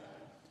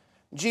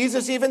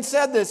 Jesus even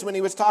said this when he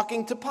was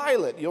talking to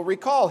Pilate. You'll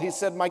recall, he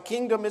said, my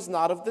kingdom is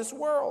not of this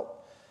world.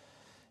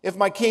 If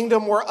my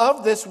kingdom were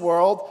of this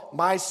world,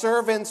 my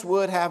servants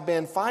would have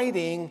been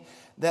fighting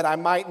that I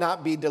might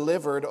not be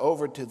delivered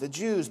over to the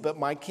Jews, but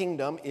my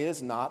kingdom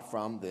is not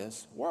from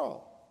this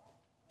world.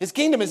 His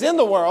kingdom is in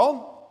the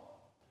world,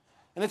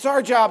 and it's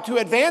our job to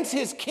advance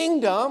his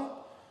kingdom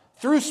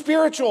through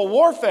spiritual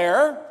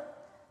warfare,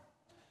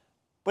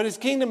 but his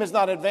kingdom is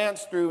not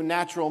advanced through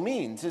natural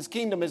means. His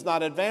kingdom is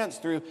not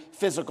advanced through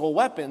physical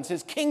weapons.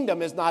 His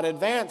kingdom is not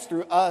advanced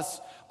through us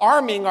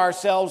arming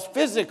ourselves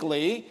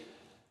physically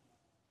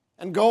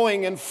and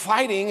going and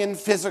fighting in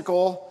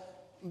physical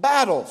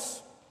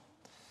battles.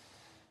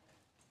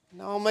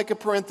 Now I'll make a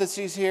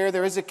parenthesis here.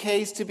 There is a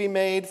case to be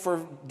made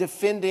for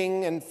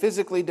defending and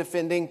physically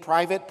defending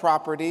private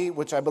property,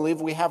 which I believe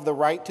we have the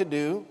right to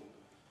do.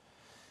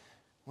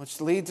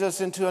 Which leads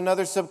us into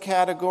another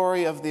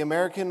subcategory of the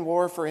American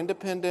War for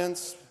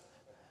Independence.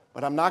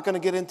 But I'm not going to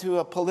get into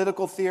a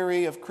political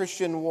theory of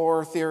Christian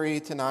war theory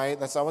tonight.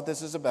 That's not what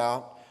this is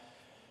about.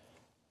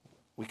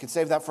 We can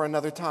save that for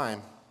another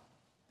time.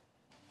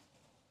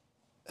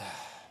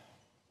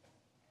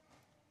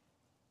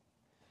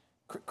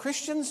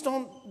 Christians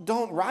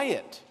don't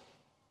riot.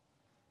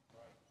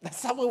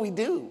 That's not what we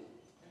do.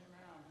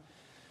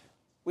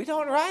 We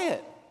don't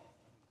riot.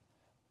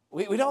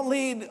 We don't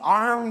lead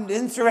armed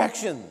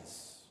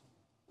insurrections.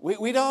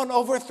 We don't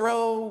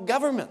overthrow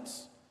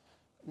governments.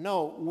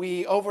 No,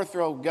 we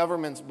overthrow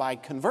governments by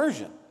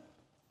conversion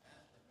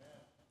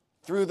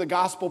through the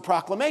gospel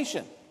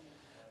proclamation.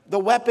 The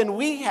weapon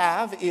we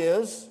have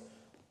is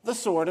the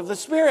sword of the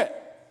Spirit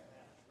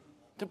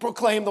to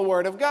proclaim the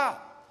word of God.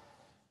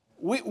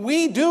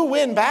 We do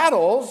win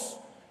battles,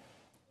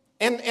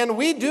 and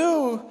we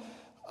do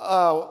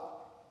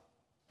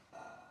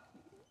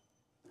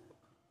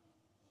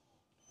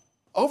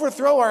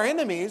overthrow our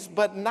enemies,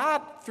 but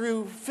not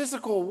through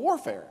physical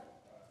warfare.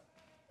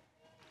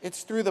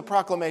 It's through the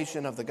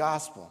proclamation of the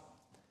gospel.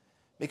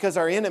 Because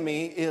our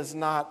enemy is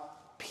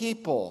not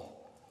people.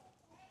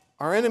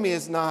 Our enemy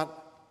is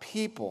not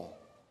people.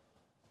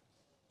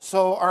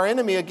 So our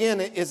enemy,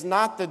 again, is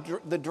not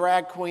the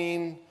drag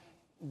queen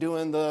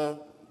doing the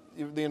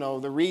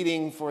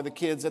reading for the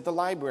kids at the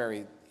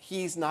library.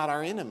 He's not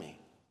our enemy.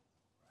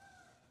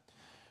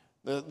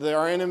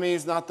 Our enemy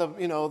is not I'm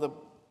going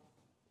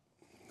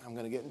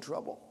to get in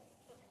trouble.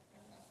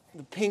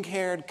 The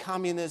pink-haired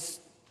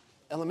communist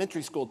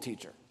elementary school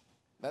teacher.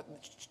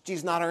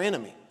 She's not our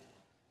enemy.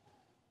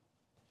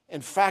 In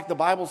fact, the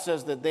Bible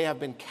says that they have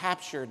been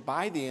captured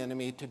by the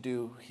enemy to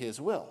do his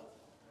will.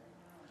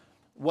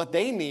 What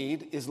they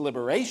need is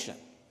liberation.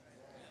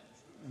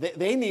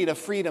 They need a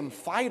freedom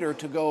fighter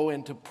to go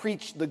and to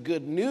preach the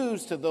good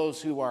news to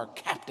those who are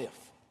captive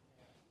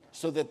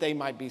so that they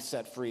might be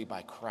set free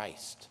by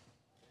Christ.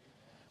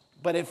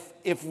 But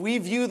if we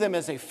view them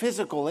as a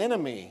physical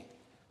enemy,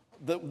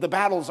 the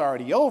battle's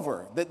already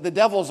over. The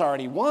devil's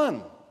already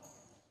won.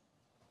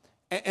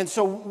 And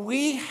so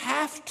we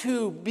have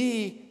to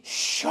be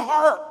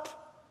sharp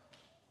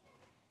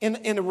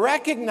in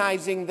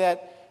recognizing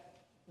that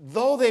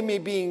though they may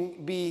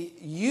be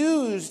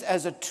used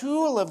as a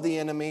tool of the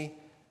enemy,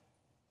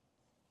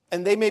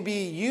 and they may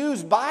be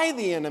used by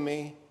the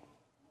enemy,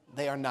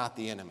 they are not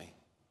the enemy.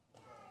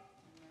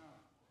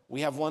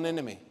 We have one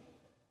enemy.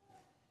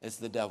 It's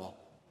the devil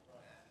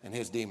and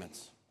his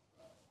demons.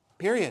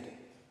 Period.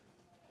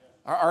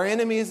 Our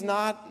enemy is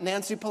not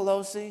Nancy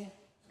Pelosi.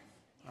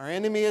 Our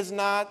enemy is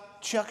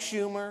not Chuck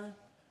Schumer.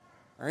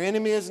 Our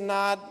enemy is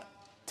not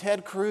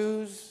Ted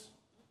Cruz.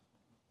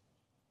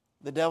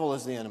 The devil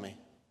is the enemy.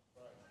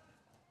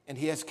 And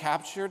he has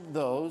captured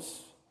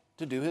those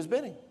to do his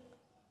bidding.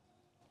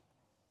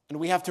 And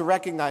we have to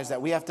recognize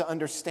that. We have to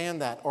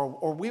understand that.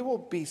 Or we will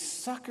be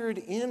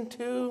suckered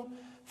into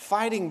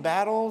fighting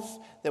battles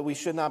that we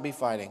should not be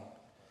fighting.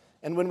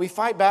 And when we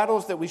fight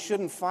battles that we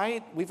shouldn't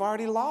fight, we've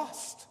already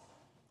lost.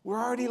 We're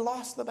already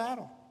lost the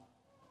battle.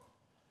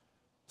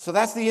 So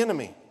that's the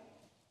enemy.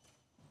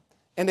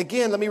 And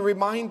again, let me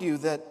remind you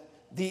that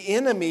the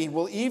enemy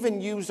will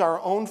even use our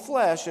own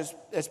flesh,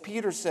 as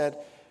Peter said,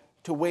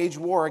 to wage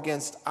war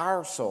against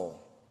our soul.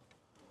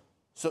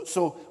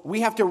 So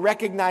we have to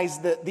recognize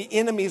the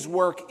enemy's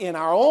work in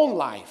our own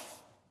life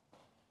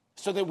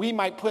so that we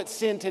might put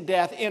sin to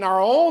death in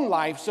our own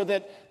life so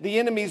that the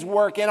enemy's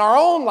work in our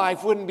own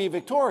life wouldn't be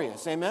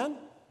victorious. Amen?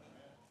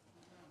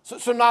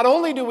 So not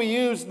only do we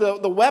use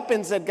the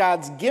weapons that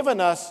God's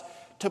given us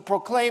to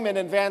proclaim and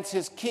advance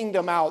his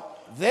kingdom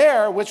out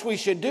there, which we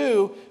should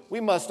do, we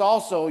must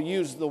also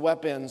use the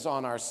weapons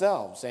on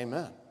ourselves.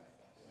 Amen.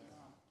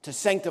 To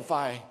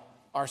sanctify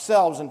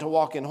ourselves and to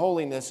walk in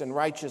holiness and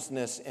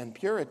righteousness and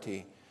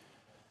purity.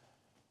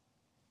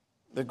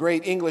 The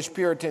great English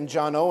Puritan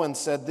John Owen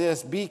said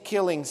this: "Be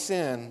killing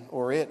sin,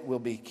 or it will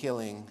be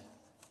killing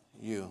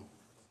you."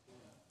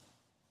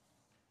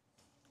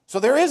 So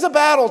there is a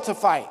battle to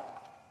fight,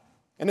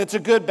 and it's a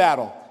good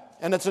battle,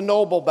 and it's a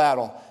noble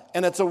battle,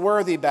 and it's a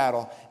worthy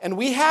battle. And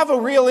we have a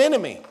real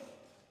enemy.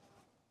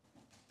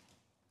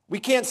 We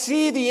can't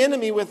see the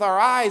enemy with our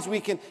eyes. We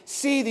can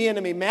see the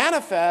enemy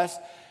manifest,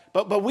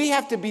 but we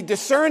have to be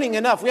discerning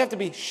enough. We have to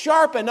be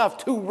sharp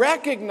enough to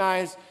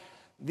recognize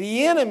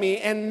the enemy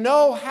and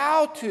know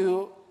how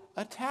to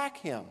attack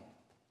him.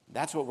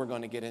 That's what we're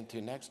going to get into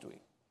next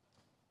week.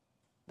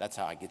 That's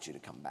how I get you to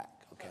come back,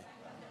 okay?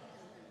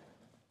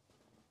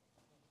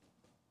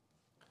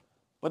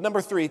 But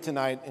number 3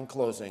 tonight, in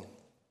closing,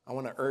 I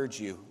want to urge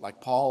you,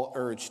 like Paul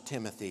urged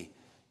Timothy,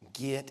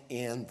 get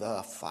in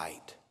the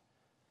fight.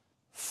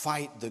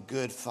 Fight the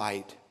good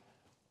fight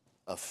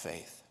of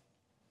faith.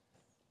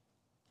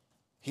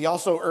 He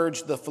also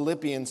urged the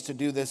Philippians to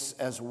do this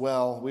as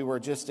well. We were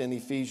just in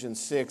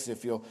Ephesians 6.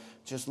 If you'll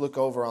just look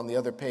over on the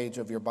other page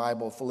of your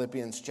Bible,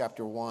 Philippians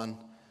chapter 1.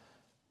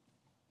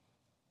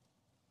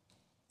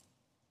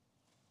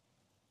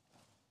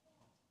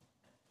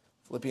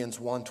 Philippians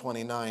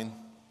 1:29.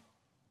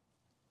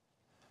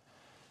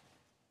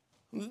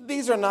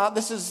 This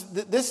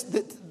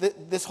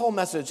whole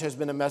message has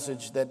been a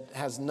message that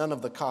has none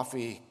of the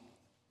coffee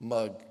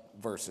mug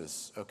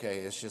verses, okay?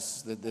 It's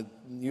just that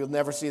you'll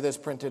never see this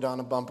printed on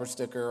a bumper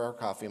sticker or a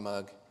coffee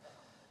mug.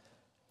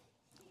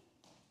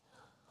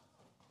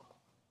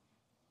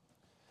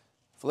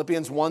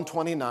 Philippians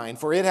 1:29,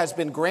 "For it has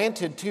been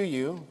granted to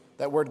you,"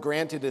 that word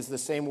granted is the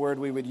same word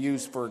we would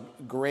use for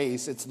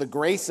grace. It's the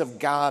grace of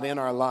God in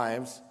our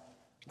lives,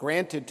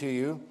 granted to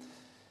you,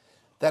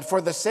 "that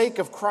for the sake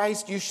of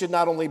Christ you should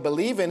not only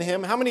believe in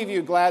him." How many of you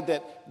are glad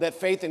that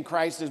faith in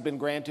Christ has been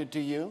granted to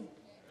you?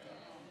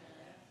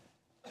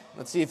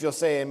 Let's see if you'll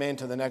say amen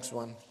to the next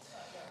one.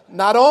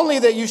 "Not only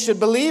that you should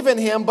believe in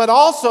him, but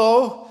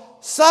also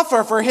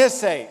suffer for his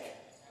sake."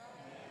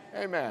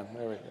 Amen.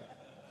 There we go.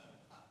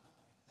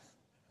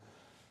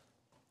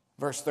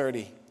 Verse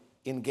 30,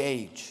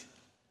 engage.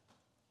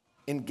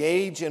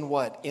 Engage in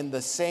what? In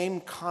the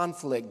same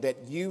conflict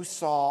that you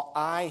saw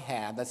I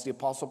had. That's the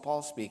Apostle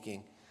Paul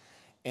speaking.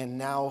 "And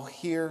now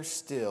here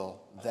still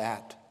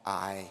that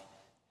I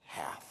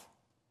have."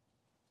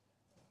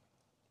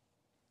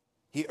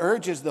 He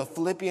urges the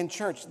Philippian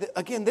church.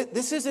 Again,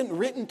 this isn't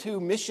written to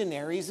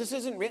missionaries. This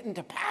isn't written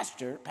to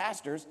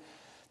pastors.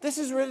 This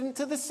is written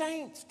to the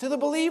saints, to the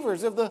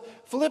believers of the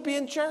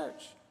Philippian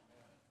church.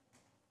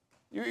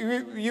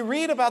 You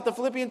read about the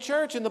Philippian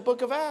church in the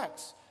book of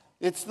Acts.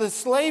 It's the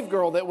slave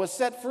girl that was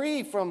set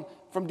free from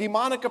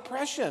demonic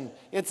oppression.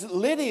 It's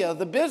Lydia,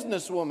 the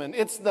businesswoman.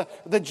 It's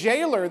the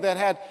jailer that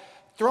had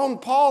thrown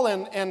Paul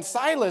and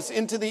Silas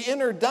into the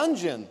inner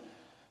dungeon.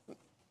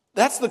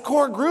 That's the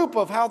core group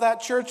of how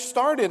that church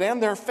started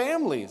and their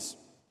families.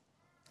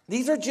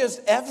 These are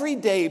just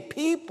everyday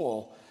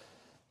people.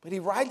 But he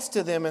writes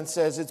to them and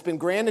says, it's been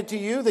granted to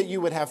you that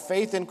you would have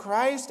faith in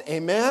Christ.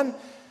 Amen.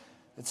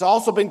 It's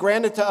also been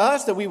granted to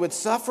us that we would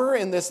suffer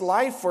in this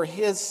life for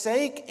his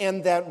sake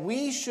and that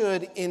we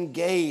should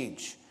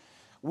engage.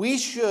 We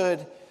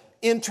should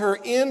enter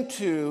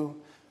into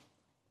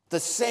the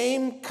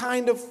same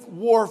kind of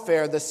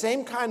warfare, the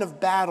same kind of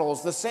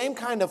battles, the same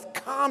kind of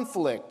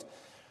conflict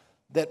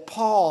that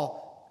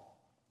Paul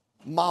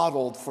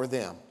modeled for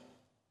them.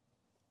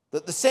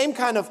 The same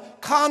kind of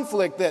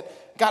conflict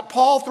that got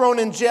Paul thrown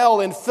in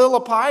jail in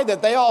Philippi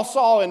that they all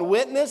saw and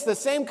witnessed, the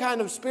same kind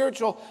of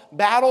spiritual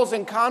battles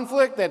and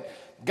conflict that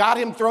got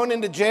him thrown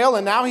into jail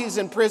and now he's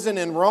in prison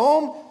in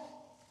Rome.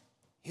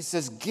 He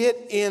says, get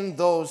in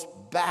those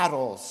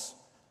battles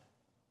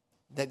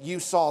that you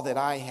saw that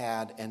I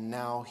had and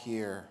now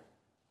hear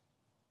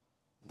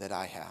that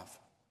I have.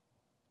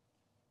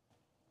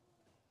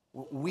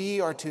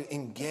 We are to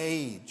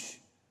engage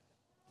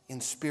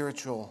in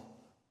spiritual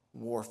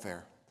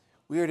warfare.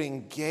 We are to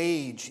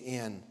engage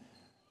in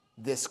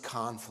this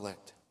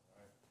conflict.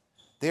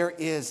 There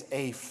is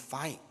a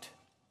fight.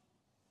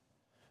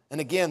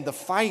 And again, the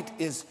fight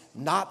is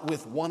not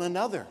with one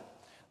another.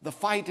 The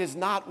fight is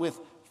not with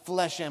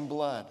flesh and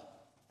blood.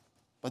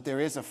 But there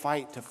is a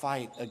fight to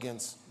fight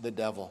against the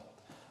devil.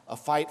 A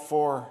fight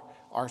for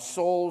our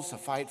souls, a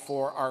fight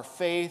for our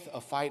faith,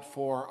 a fight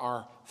for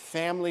our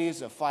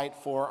families, a fight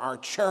for our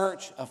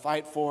church, a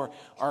fight for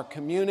our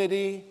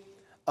community,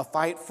 a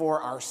fight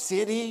for our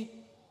city,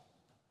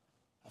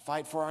 a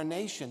fight for our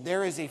nation.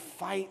 There is a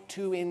fight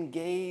to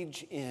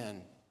engage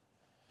in.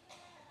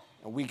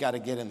 And we got to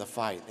get in the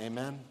fight.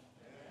 Amen?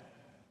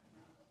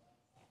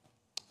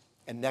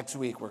 And next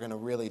week, we're going to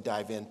really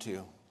dive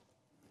into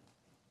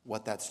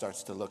what that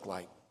starts to look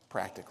like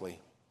practically.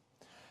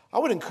 I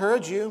would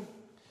encourage you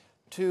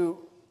to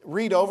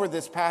read over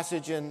this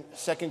passage in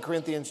 2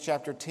 Corinthians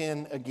chapter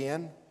 10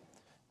 again,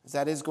 as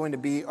that is going to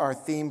be our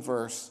theme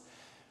verse,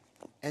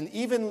 and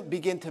even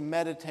begin to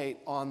meditate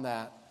on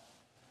that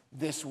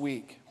this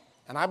week.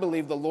 And I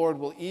believe the Lord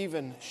will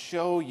even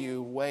show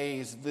you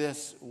ways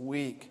this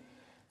week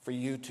for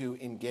you to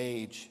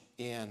engage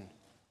in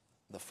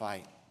the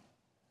fight.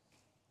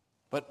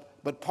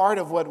 But part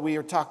of what we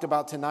are talked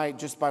about tonight,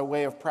 just by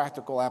way of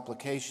practical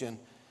application,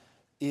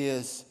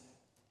 is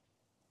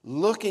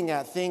looking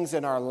at things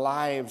in our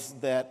lives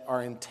that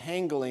are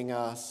entangling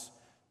us,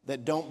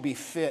 that don't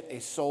befit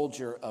a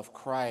soldier of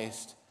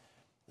Christ,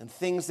 and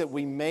things that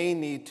we may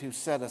need to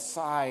set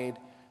aside,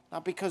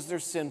 not because they're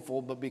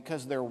sinful, but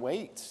because they're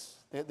weights.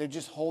 They're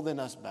just holding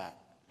us back,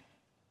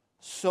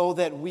 so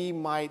that we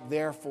might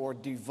therefore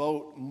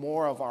devote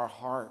more of our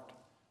heart,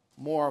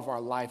 more of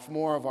our life,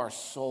 more of our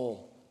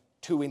soul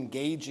to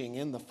engaging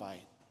in the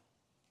fight.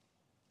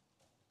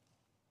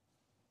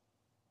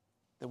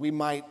 That we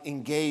might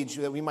engage,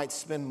 that we might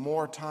spend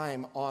more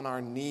time on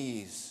our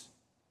knees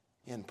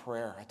in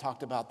prayer. I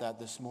talked about that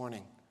this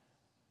morning.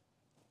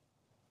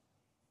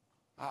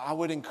 I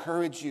would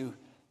encourage you,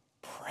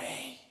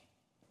 pray.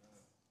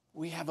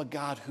 We have a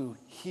God who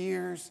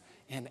hears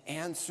and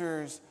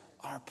answers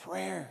our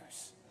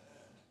prayers.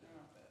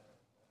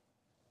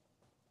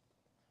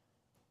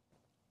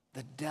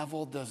 The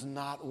devil does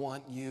not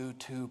want you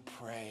to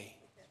pray.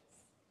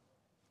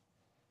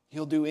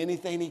 He'll do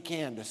anything he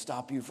can to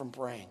stop you from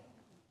praying.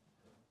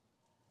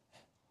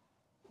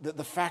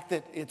 The fact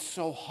that it's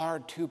so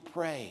hard to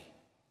pray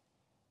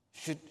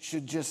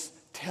should just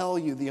tell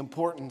you the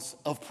importance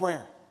of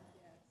prayer.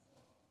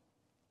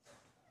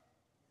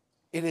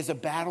 It is a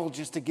battle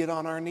just to get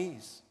on our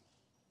knees.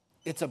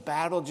 It's a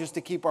battle just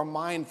to keep our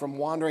mind from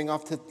wandering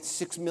off to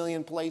 6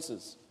 million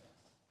places.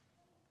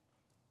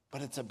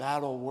 But it's a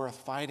battle worth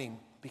fighting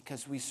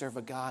because we serve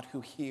a God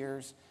who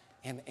hears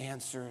and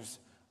answers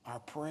our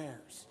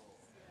prayers.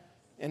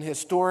 And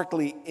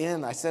historically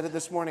I said it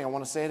this morning, I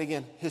want to say it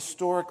again,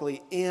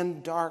 historically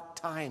in dark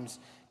times,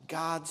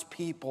 God's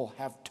people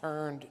have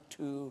turned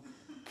to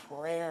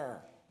prayer.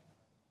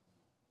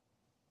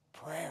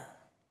 Prayer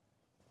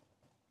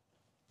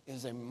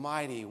is a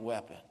mighty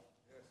weapon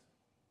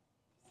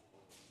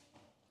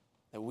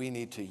that we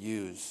need to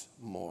use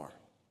more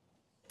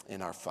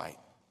in our fight.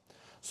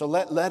 So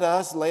let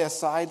us lay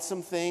aside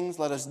some things.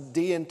 Let us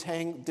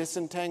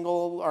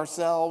disentangle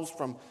ourselves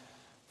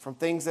from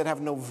things that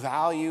have no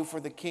value for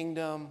the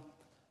kingdom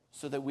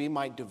so that we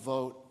might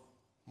devote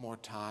more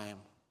time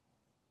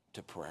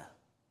to prayer.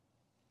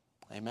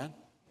 Amen?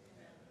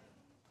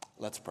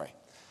 Let's pray.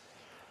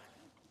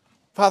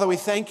 Father, we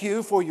thank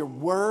you for your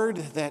word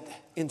that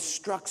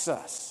instructs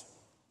us.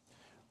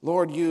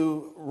 Lord,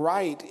 you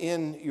write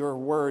in your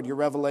word, your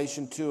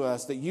revelation to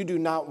us, that you do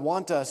not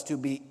want us to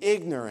be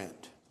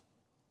ignorant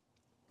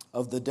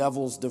of the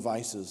devil's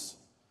devices.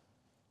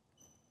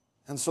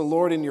 And so,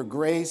 Lord, in your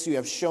grace, you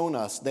have shown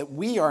us that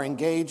we are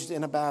engaged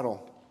in a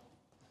battle.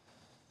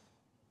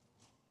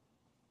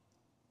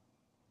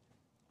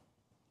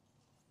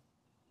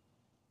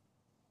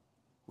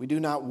 We do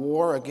not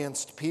war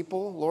against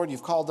people. Lord,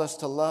 you've called us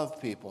to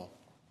love people.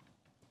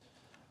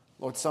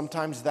 Lord,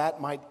 sometimes that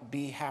might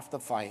be half the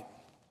fight.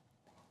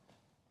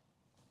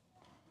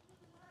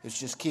 It's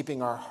just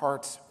keeping our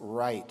hearts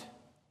right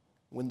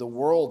when the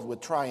world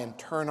would try and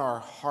turn our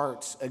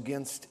hearts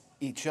against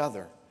each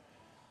other,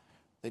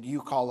 that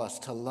you call us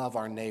to love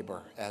our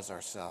neighbor as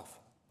ourselves.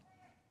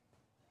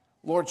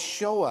 Lord,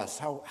 show us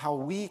how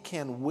we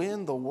can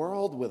win the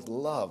world with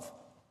love.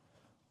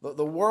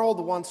 The world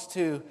wants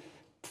to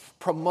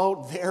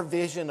promote their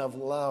vision of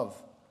love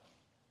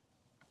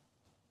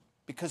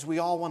because we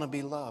all want to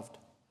be loved.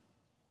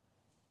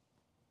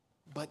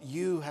 But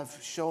you have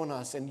shown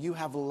us and you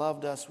have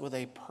loved us with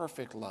a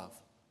perfect love.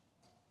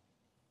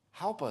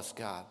 Help us,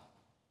 God,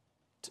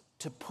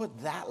 to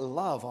put that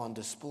love on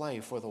display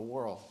for the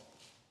world,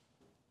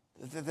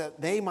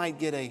 that they might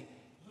get a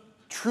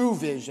true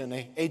vision,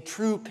 a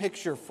true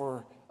picture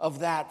of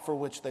that for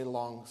which they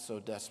long so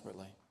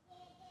desperately.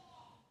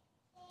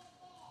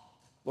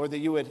 Lord, that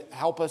you would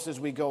help us as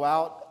we go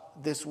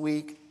out this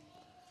week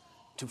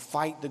to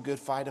fight the good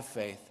fight of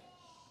faith,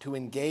 to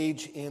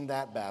engage in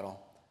that battle.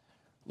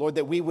 Lord,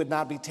 that we would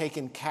not be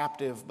taken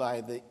captive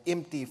by the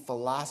empty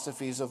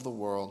philosophies of the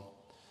world,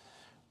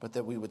 but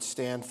that we would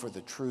stand for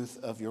the truth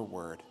of your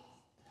word,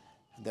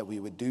 and that we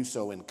would do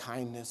so in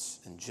kindness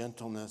and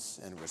gentleness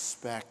and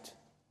respect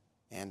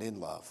and in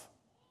love.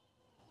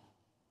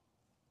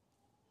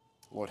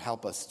 Lord,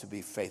 help us to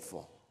be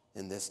faithful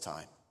in this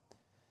time.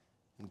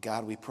 And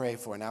God, we pray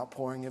for an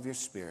outpouring of your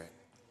Spirit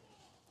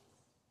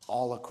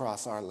all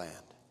across our land.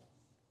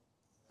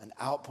 An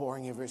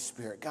outpouring of your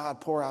Spirit.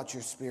 God, pour out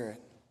your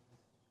Spirit.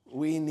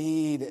 We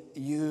need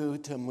you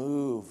to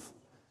move.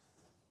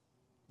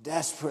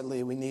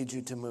 Desperately, we need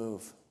you to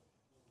move.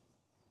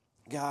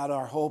 God,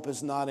 our hope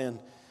is not in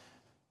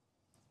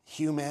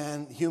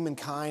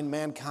humankind,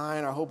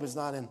 mankind. Our hope is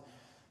not in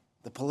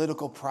the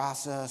political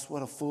process.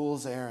 What a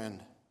fool's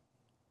errand.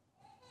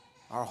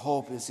 Our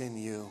hope is in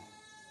you.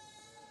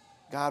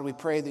 God, we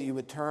pray that you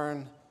would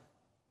turn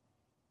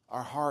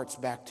our hearts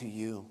back to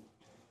you.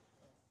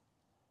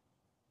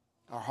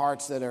 Our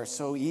hearts that are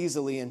so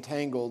easily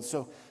entangled,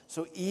 so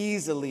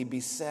easily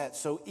beset,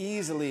 so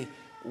easily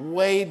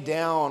weighed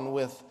down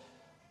with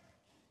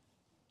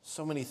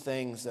so many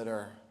things that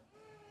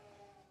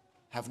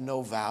have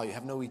no value,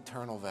 have no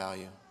eternal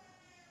value.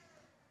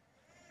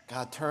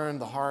 God, turn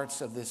the hearts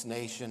of this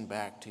nation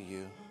back to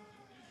you.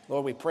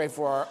 Lord, we pray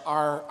for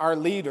our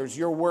leaders.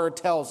 Your word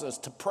tells us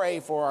to pray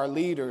for our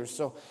leaders.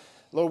 So,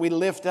 Lord, we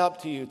lift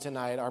up to you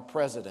tonight our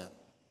president.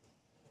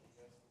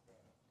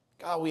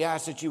 God, we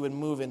ask that you would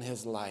move in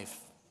his life.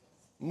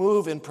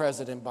 Move in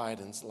President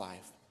Biden's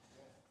life.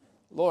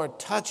 Lord,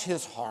 touch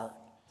his heart.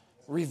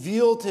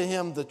 Reveal to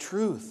him the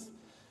truth.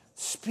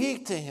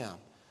 Speak to him.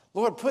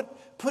 Lord,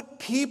 put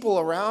people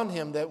around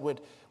him that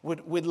would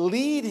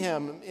lead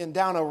him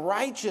down a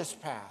righteous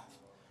path,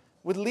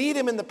 would lead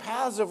him in the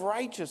paths of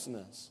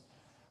righteousness.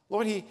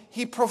 Lord,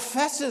 he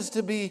professes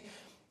to be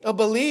a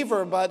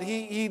believer, but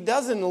he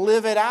doesn't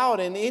live it out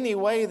in any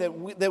way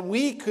that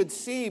we could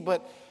see.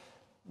 But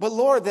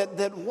Lord,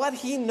 that what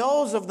he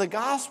knows of the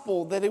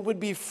gospel, that it would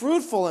be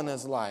fruitful in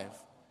his life.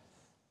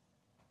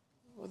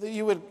 That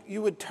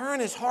you would turn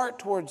his heart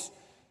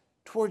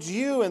towards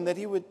you, and that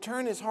he would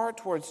turn his heart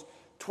towards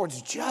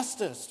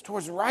justice,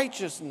 towards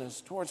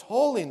righteousness, towards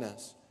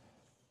holiness.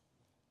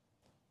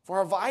 For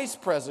our vice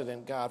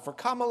president, God, for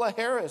Kamala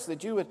Harris,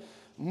 that you would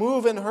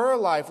move in her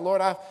life. Lord,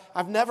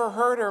 I've never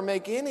heard her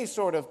make any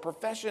sort of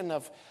profession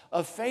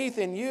of faith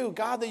in you.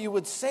 God, that you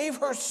would save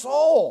her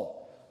soul.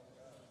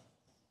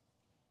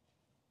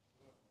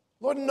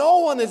 Lord, no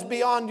one is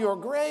beyond your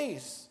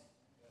grace.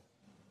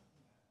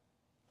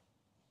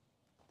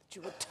 That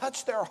you would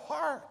touch their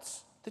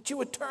hearts, that you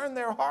would turn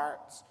their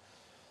hearts.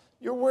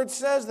 Your word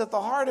says that the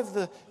heart of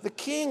the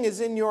king is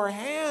in your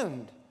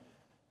hand.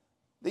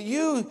 That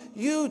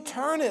you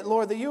turn it,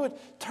 Lord, that you would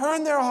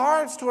turn their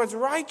hearts towards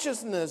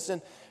righteousness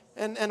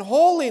and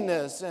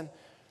holiness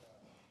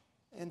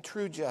and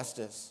true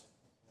justice.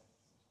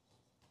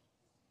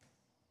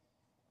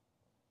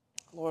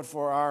 Lord,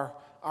 for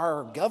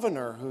our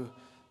governor,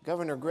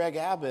 Governor Greg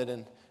Abbott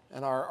and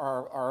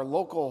our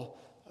local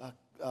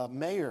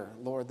mayor,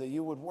 Lord, that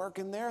you would work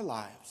in their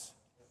lives.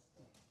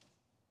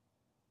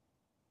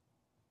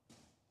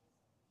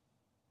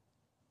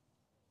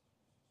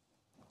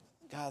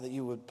 God, that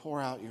you would pour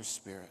out your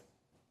Spirit.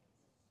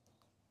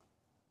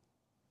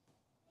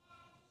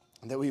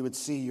 And that we would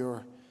see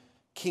your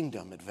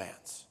kingdom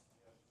advance.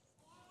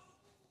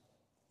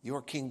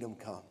 Your kingdom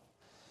come.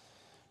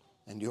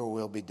 And your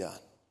will be done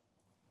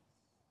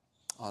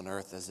on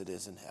earth as it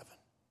is in heaven.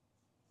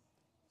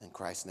 In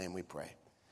Christ's name we pray.